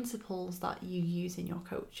the principles that you use in your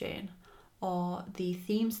coaching or the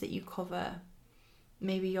themes that you cover,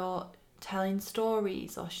 maybe you're telling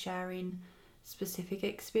stories or sharing specific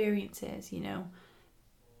experiences,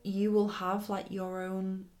 you will have your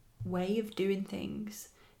own way of doing things.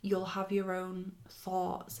 You'll have your own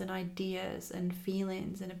thoughts and ideas and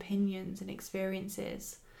feelings and opinions and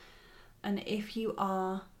experiences. And if you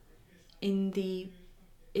are in the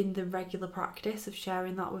regular practice of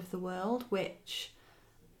sharing that with the world, which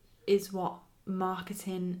is what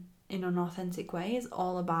marketing in an authentic way is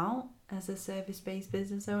all about as a service-based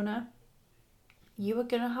business owner, you are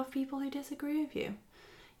going to have people who disagree with you.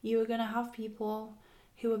 You are going to have people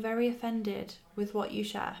who are very offended with what you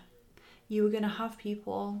share. You are going to have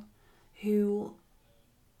people who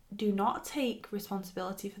do not take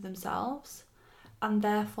responsibility for themselves and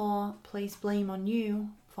therefore place blame on you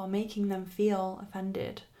for making them feel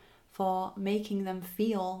offended, for making them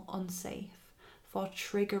feel unsafe, for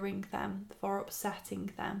triggering them, for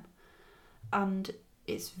upsetting them. And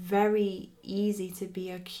it's very easy to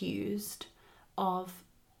be accused of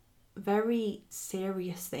very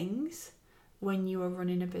serious things when you are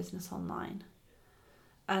running a business online.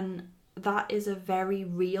 And that is a very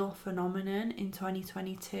real phenomenon in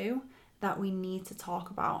 2022 that we need to talk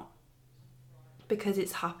about because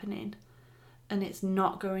it's happening and it's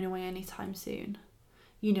not going away anytime soon.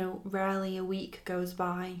 Rarely a week goes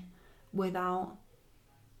by without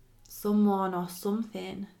someone or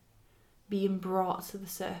something being brought to the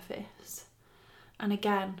surface. And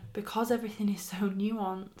again, because everything is so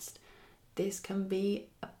nuanced, this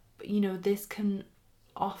can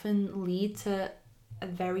often lead to a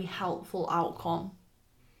very helpful outcome.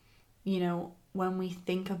 When we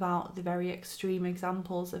think about the very extreme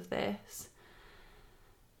examples of this,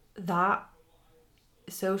 that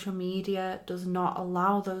social media does not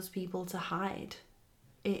allow those people to hide.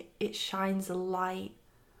 It shines a light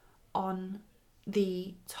on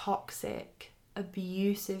the toxic,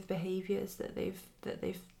 abusive behaviours that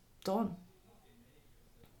they've done.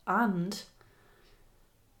 And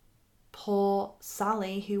poor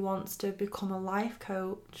Sally, who wants to become a life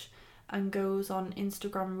coach and goes on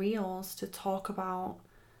Instagram Reels to talk about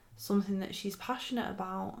something that she's passionate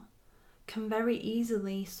about, can very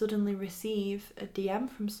easily suddenly receive a DM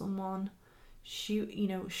from someone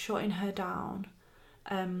shutting her down,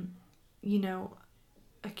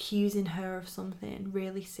 accusing her of something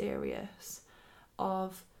really serious,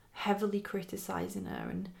 of heavily criticising her.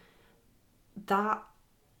 And that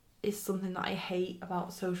is something that I hate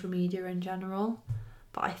about social media in general.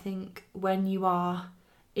 But I think when you are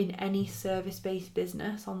in any service-based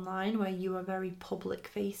business online where you are very public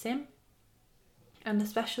facing, and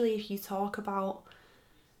especially if you talk about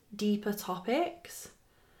deeper topics,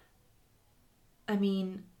 I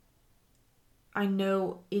mean, I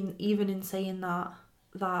know even in saying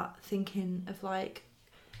that thinking of like,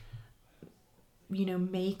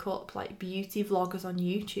 makeup, like beauty vloggers on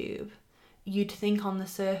YouTube, you'd think on the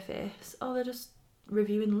surface, oh, they're just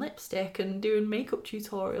reviewing lipstick and doing makeup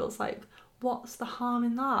tutorials. Like, what's the harm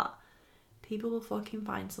in that? People will fucking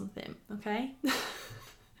find something, okay?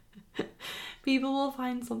 People will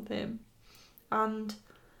find something. And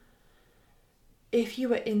if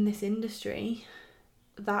you are in this industry,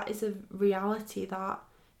 that is a reality that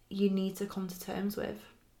you need to come to terms with,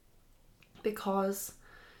 because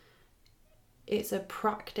it's a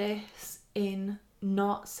practice in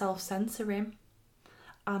not self-censoring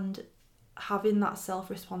and having that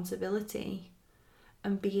self-responsibility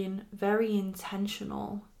and being very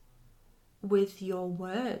intentional with your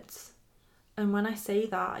words. And when I say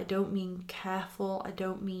that, I don't mean careful, I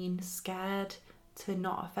don't mean scared to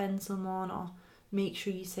not offend someone or make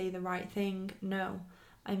sure you say the right thing. No,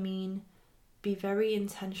 I mean be very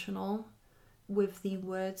intentional with the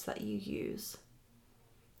words that you use.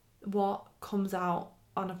 What comes out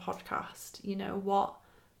on a podcast, what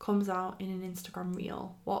comes out in an Instagram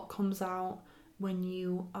reel, what comes out when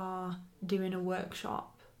you are doing a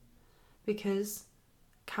workshop, because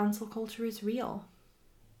cancel culture is real.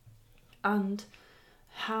 And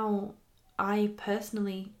how I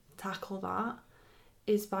personally tackle that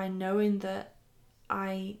is by knowing that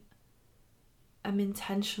I am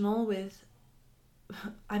intentional with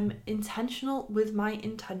my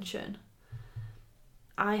intention.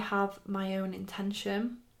 I have my own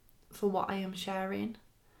intention for what I am sharing,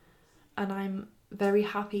 and I'm very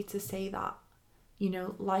happy to say that,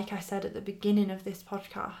 like I said at the beginning of this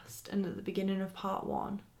podcast and at the beginning of part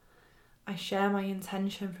 1, I share my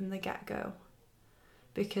intention from the get-go,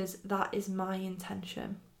 because that is my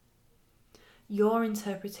intention. Your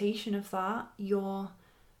interpretation of that, your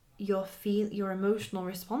emotional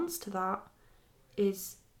response to that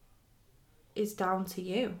is down to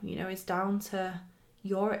you. It's down to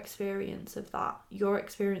your experience of that, your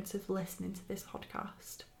experience of listening to this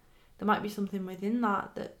podcast. There might be something within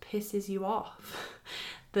that pisses you off,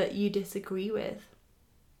 that you disagree with.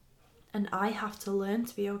 And I have to learn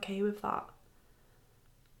to be okay with that.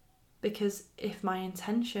 Because if my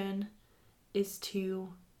intention is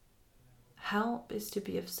to help, is to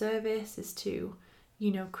be of service, is to,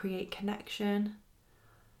 create connection,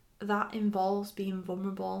 that involves being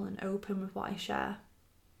vulnerable and open with what I share.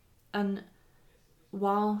 And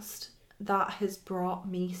whilst that has brought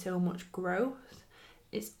me so much growth,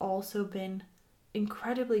 it's also been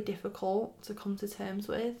incredibly difficult to come to terms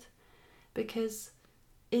with, because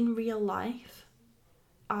in real life,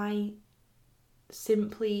 I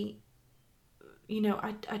simply,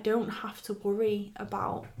 I don't have to worry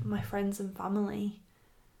about my friends and family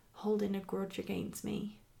holding a grudge against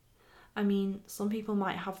me. I mean, some people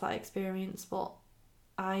might have that experience, but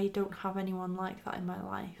I don't have anyone like that in my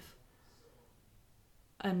life.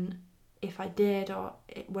 And if I did, or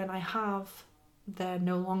when I have, they're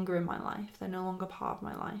no longer in my life. They're no longer part of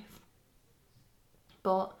my life.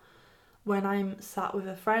 But when I'm sat with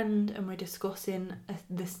a friend and we're discussing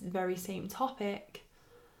this very same topic,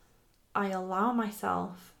 I allow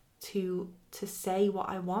myself to say what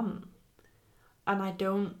I want, and I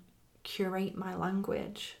don't curate my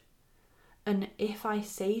language. And if I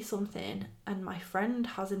say something and my friend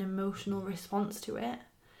has an emotional response to it,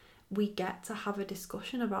 we get to have a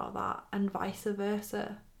discussion about that, and vice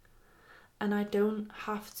versa. And I don't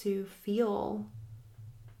have to feel,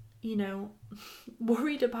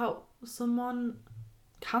 worried about someone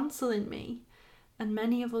cancelling me. And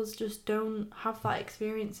many of us just don't have that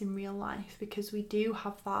experience in real life, because we do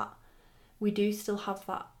still have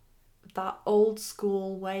that old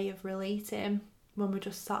school way of relating when we're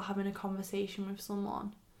just sat having a conversation with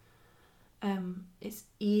someone.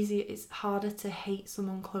 it's harder to hate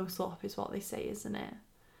someone close up, is what they say, isn't it?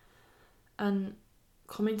 And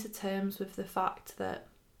coming to terms with the fact that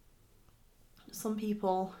some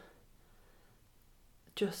people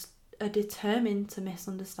just are determined to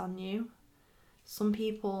misunderstand you. Some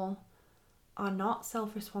people are not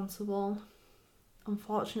self-responsible.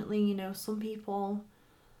 Unfortunately, you know, some people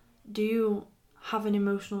do have an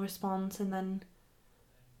emotional response and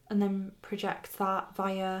then project that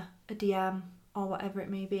via a DM or whatever it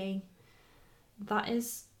may be. That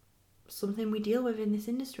is something we deal with in this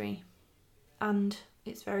industry, and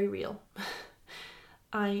it's very real.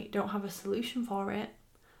 I don't have a solution for it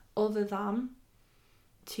other than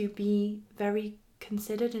to be very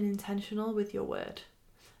considered and intentional with your word.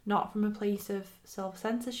 Not from a place of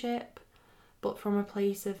self-censorship, but from a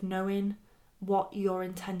place of knowing what your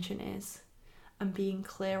intention is and being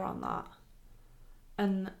clear on that.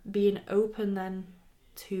 And being open then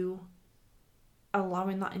to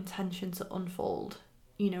allowing that intention to unfold.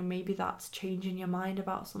 You know, maybe that's changing your mind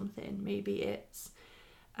about something. Maybe it's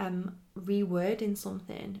rewording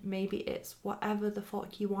something. Maybe it's whatever the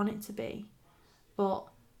fuck you want it to be. But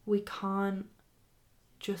we can't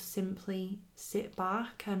just simply sit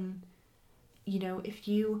back and, you know, if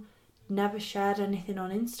you never shared anything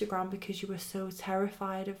on Instagram because you were so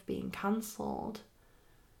terrified of being cancelled,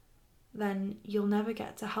 then you'll never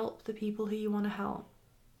get to help the people who you want to help.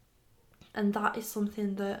 And that is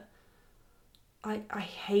something that I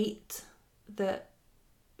hate, that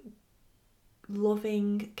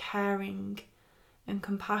loving, caring and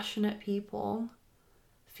compassionate people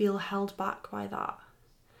feel held back by that.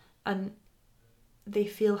 And they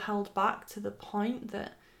feel held back to the point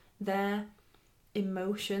that their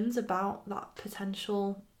emotions about that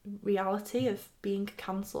potential reality of being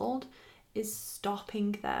cancelled is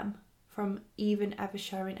stopping them from even ever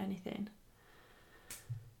sharing anything.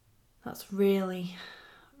 That's really,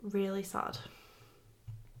 really sad.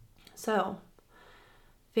 So,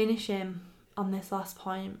 finishing on this last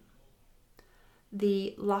point,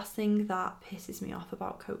 the last thing that pisses me off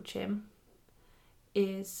about coaching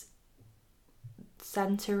is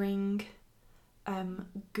centering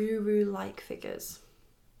guru-like figures.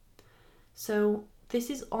 So this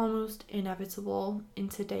is almost inevitable in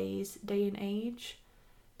today's day and age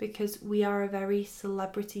because we are a very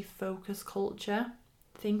celebrity-focused culture.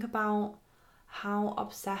 Think about how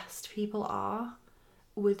obsessed people are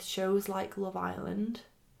with shows like Love Island,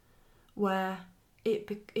 where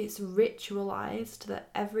it's ritualized that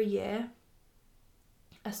every year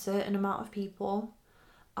a certain amount of people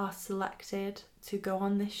are selected to go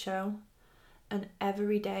on this show, and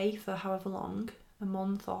every day for however long, a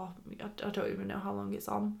month, or I don't even know how long it's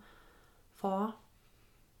on for,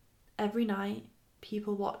 every night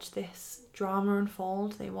people watch this drama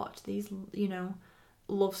unfold. They watch these, you know,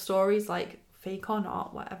 love stories, like fake or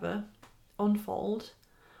not, whatever, unfold,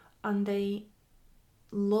 and they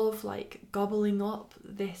love like gobbling up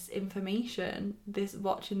this information, this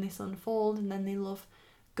watching this unfold, and then they love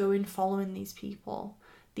going following these people.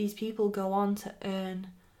 These people go on to earn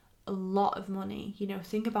a lot of money. You know,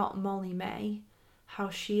 think about Molly May, how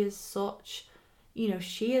she is such, you know,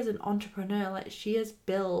 she is an entrepreneur. Like, she has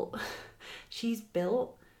built she's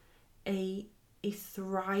built a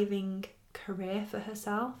thriving career for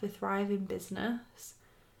herself, a thriving business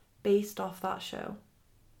based off that show.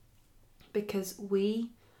 Because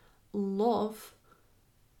we love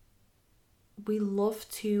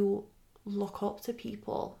to look up to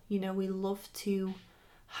people, you know, we love to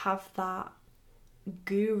have that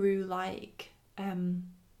guru-like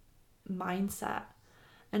mindset.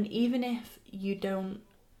 And even if you don't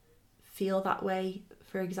feel that way,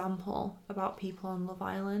 for example, about people on Love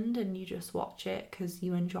Island, and you just watch it because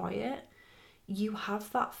you enjoy it, you have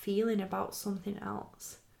that feeling about someone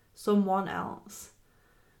else.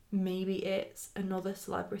 Maybe it's another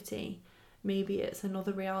celebrity, maybe it's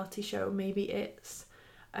another reality show, maybe it's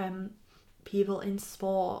people in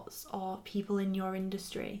sports or people in your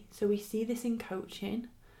industry. So we see this in coaching,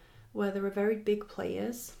 where there are very big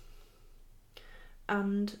players,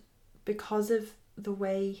 and because of the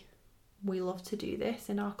way we love to do this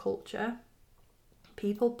in our culture,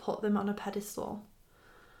 people put them on a pedestal.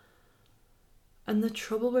 And the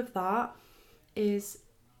trouble with that is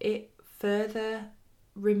it further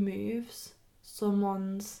removes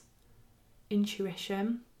someone's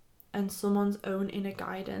intuition and someone's own inner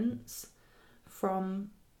guidance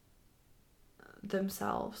from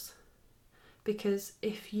themselves. Because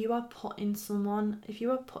if you are putting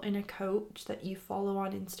a coach that you follow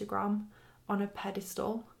on Instagram on a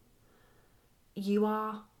pedestal, you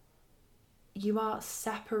are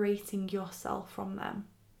separating yourself from them.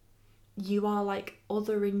 You are like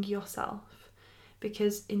othering yourself.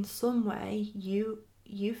 because in some way you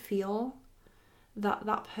feel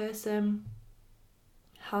that person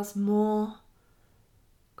has more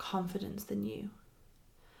confidence than you,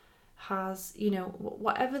 has,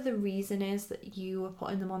 whatever the reason is that you are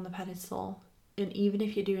putting them on the pedestal. And even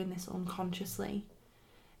if you're doing this unconsciously,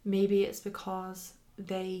 maybe it's because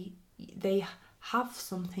they have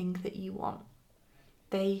something that you want.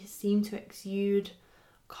 They seem to exude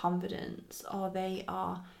confidence, or they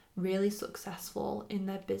are really successful in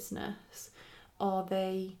their business, or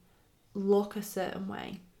they look a certain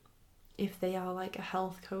way. If they are like a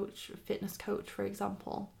health coach, fitness coach, for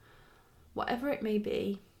example, whatever it may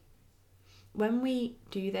be, when we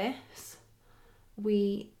do this,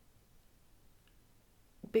 we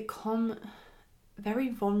become very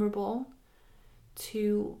vulnerable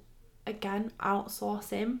to, again,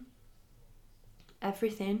 outsourcing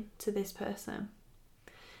everything to this person.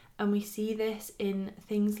 And we see this in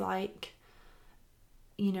things like,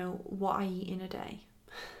 what I eat in a day.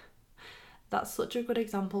 That's such a good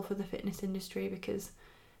example for the fitness industry, because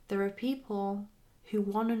there are people who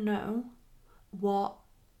want to know what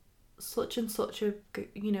such and such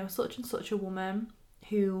a woman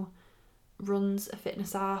who runs a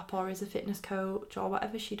fitness app or is a fitness coach or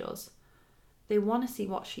whatever she does, they want to see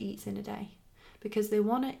what she eats in a day, because they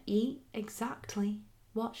want to eat exactly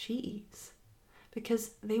what she eats,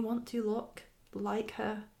 because they want to look like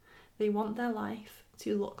her. They want their life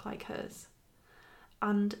to look like hers.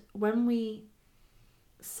 And when we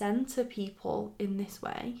center people in this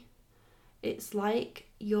way, it's like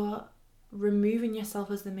you're removing yourself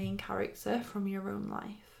as the main character from your own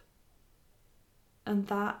life. And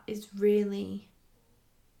that is really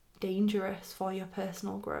dangerous for your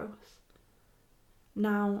personal growth.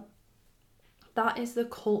 Now, that is the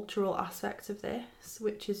cultural aspect of this,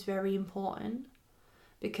 which is very important,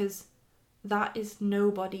 because that is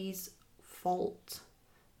nobody's fault.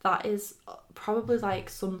 That is probably like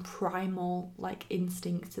some primal like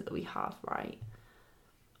instinct that we have, right?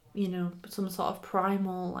 Some sort of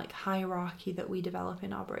primal like hierarchy that we develop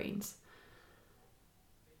in our brains.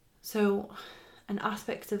 So an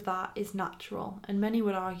aspect of that is natural, and many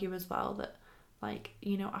would argue as well that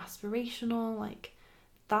aspirational, like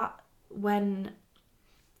that when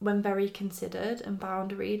very considered and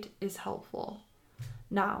boundaried is helpful.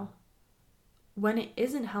 Now, when it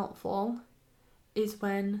isn't helpful is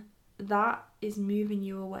when that is moving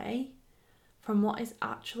you away from what is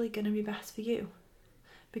actually going to be best for you.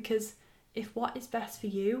 Because if what is best for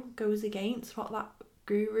you goes against what that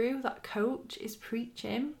guru, that coach is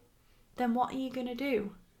preaching, then what are you going to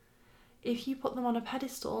do? If you put them on a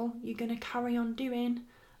pedestal, you're going to carry on doing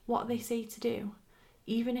what they say to do.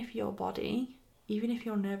 Even if your body, even if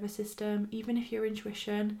your nervous system, even if your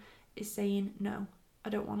intuition is saying, no, I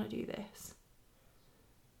don't want to do this.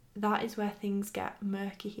 That is where things get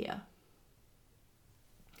murky here.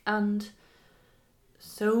 And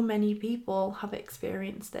so many people have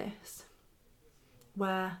experienced this,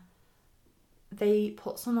 where they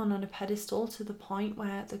put someone on a pedestal to the point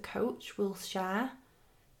where the coach will share,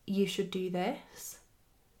 you should do this.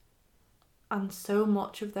 And so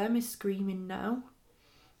much of them is screaming no,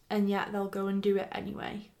 and yet they'll go and do it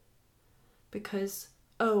anyway. Because,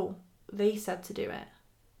 they said to do it,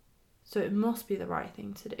 so it must be the right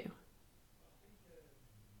thing to do.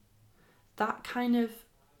 That kind of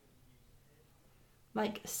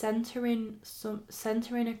like centering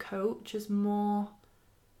a coach as more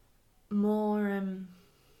empowered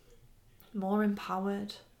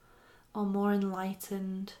or more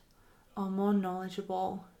enlightened or more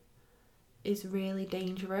knowledgeable is really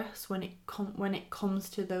dangerous when it comes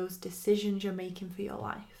to those decisions you're making for your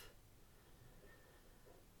life.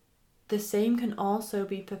 The same can also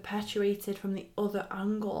be perpetuated from the other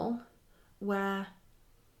angle, where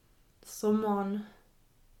someone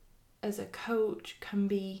as a coach can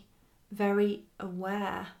be very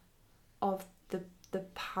aware of the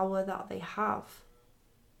power that they have,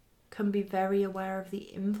 can be very aware of the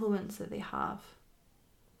influence that they have,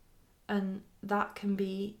 and that can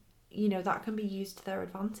be used to their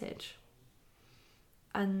advantage.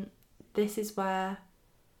 And this is where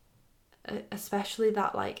especially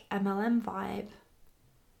that like MLM vibe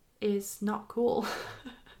is not cool.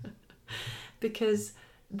 Because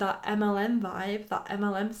that MLM vibe, that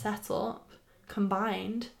MLM setup,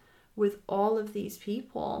 combined with all of these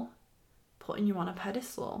people putting you on a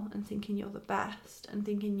pedestal and thinking you're the best and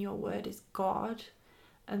thinking your word is God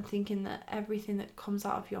and thinking that everything that comes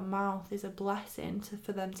out of your mouth is a blessing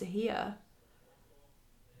for them to hear.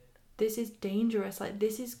 This is dangerous. Like,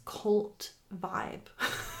 this is cult vibe.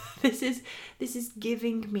 This is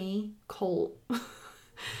giving me cult.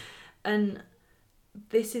 And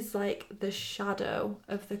this is like the shadow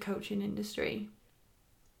of the coaching industry.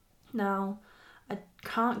 Now, I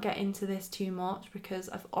can't get into this too much because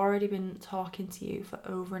I've already been talking to you for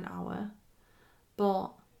over an hour,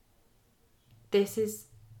 but this is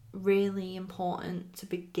really important to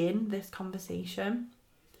begin this conversation.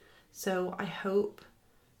 So I hope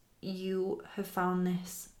you have found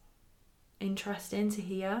this interesting to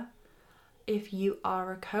hear. If you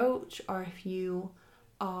are a coach, or if you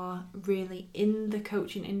are really in the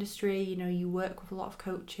coaching industry, you know, you work with a lot of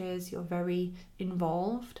coaches, you're very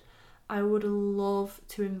involved, I would love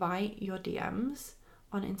to invite your DMs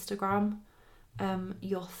on Instagram,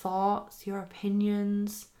 your thoughts, your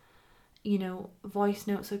opinions, you know, voice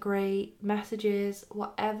notes are great, messages,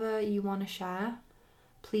 whatever you want to share,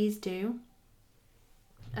 please do.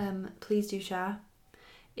 Please do share.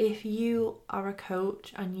 If you are a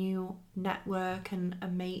coach and you network and are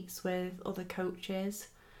mates with other coaches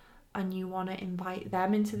and you want to invite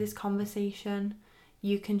them into this conversation,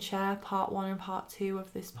 you can share part 1 and part 2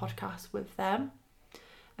 of this podcast with them,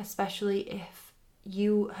 especially if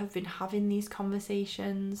you have been having these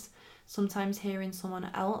conversations. Sometimes hearing someone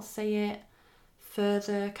else say it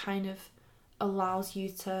further kind of allows you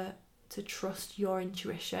to trust your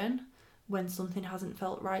intuition when something hasn't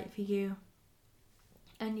felt right for you.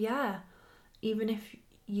 And yeah, even if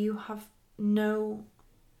you have no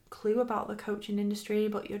clue about the coaching industry,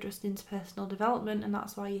 but you're just into personal development and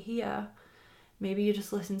that's why you're here, maybe you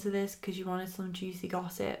just listened to this because you wanted some juicy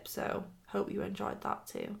gossip, so hope you enjoyed that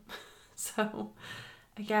too. So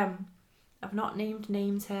again, I've not named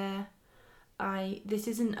names here. This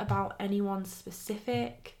isn't about anyone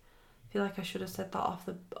specific. I feel like I should have said that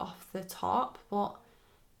off the top, but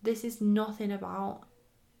this is nothing about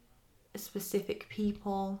specific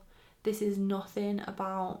people. This is nothing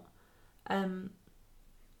about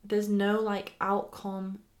there's no like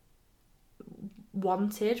outcome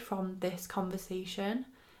wanted from this conversation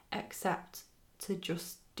except to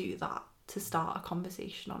just do that, to start a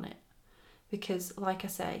conversation on it. Because like I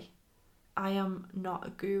say, I am not a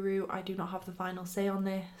guru. I do not have the final say on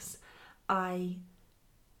this. I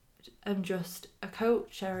am just a coach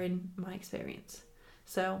sharing my experience.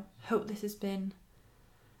 So hope this has been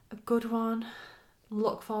a good one.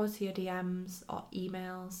 Look forward to your DMs or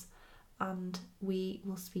emails, and we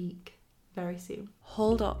will speak very soon.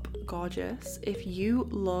 Hold up, gorgeous. If you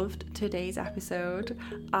loved today's episode,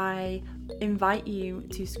 I invite you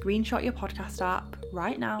to screenshot your podcast app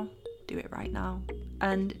right now. Do it right now.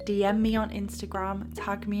 And DM me on Instagram,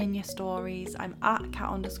 tag me in your stories. I'm at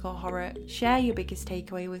cat_horror. Share your biggest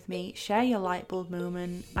takeaway with me. Share your light bulb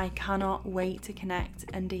moment. I cannot wait to connect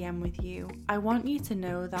and DM with you. I want you to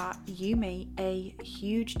know that you make a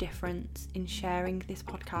huge difference in sharing this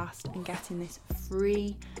podcast and getting this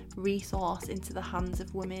free resource into the hands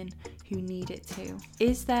of women who need it too.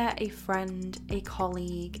 Is there a friend, a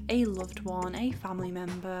colleague, a loved one, a family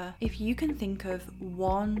member? If you can think of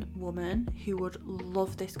one woman who would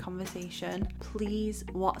love this conversation, please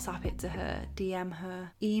WhatsApp it to her, DM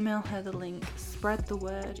her, email her the link, spread the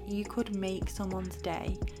word. You could make someone's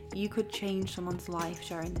day. You could change someone's life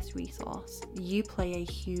sharing this resource. You play a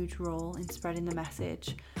huge role in spreading the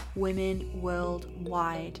message. Women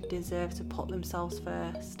worldwide deserve to put themselves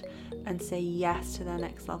first and say yes to their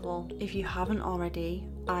next level. If you haven't already,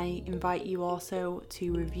 I invite you also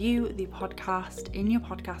to review the podcast in your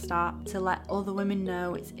podcast app to let other women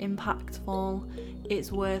know it's impactful,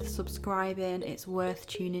 it's worth subscribing, it's worth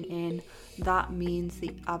tuning in. That means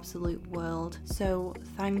the absolute world. So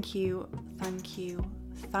thank you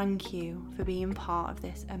for being part of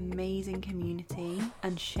this amazing community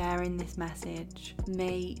and sharing this message.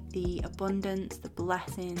 May the abundance, the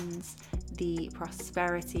blessings, the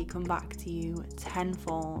prosperity come back to you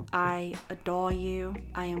tenfold. I adore you,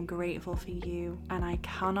 I am grateful for you, and I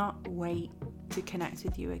cannot wait to connect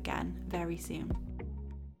with you again very soon.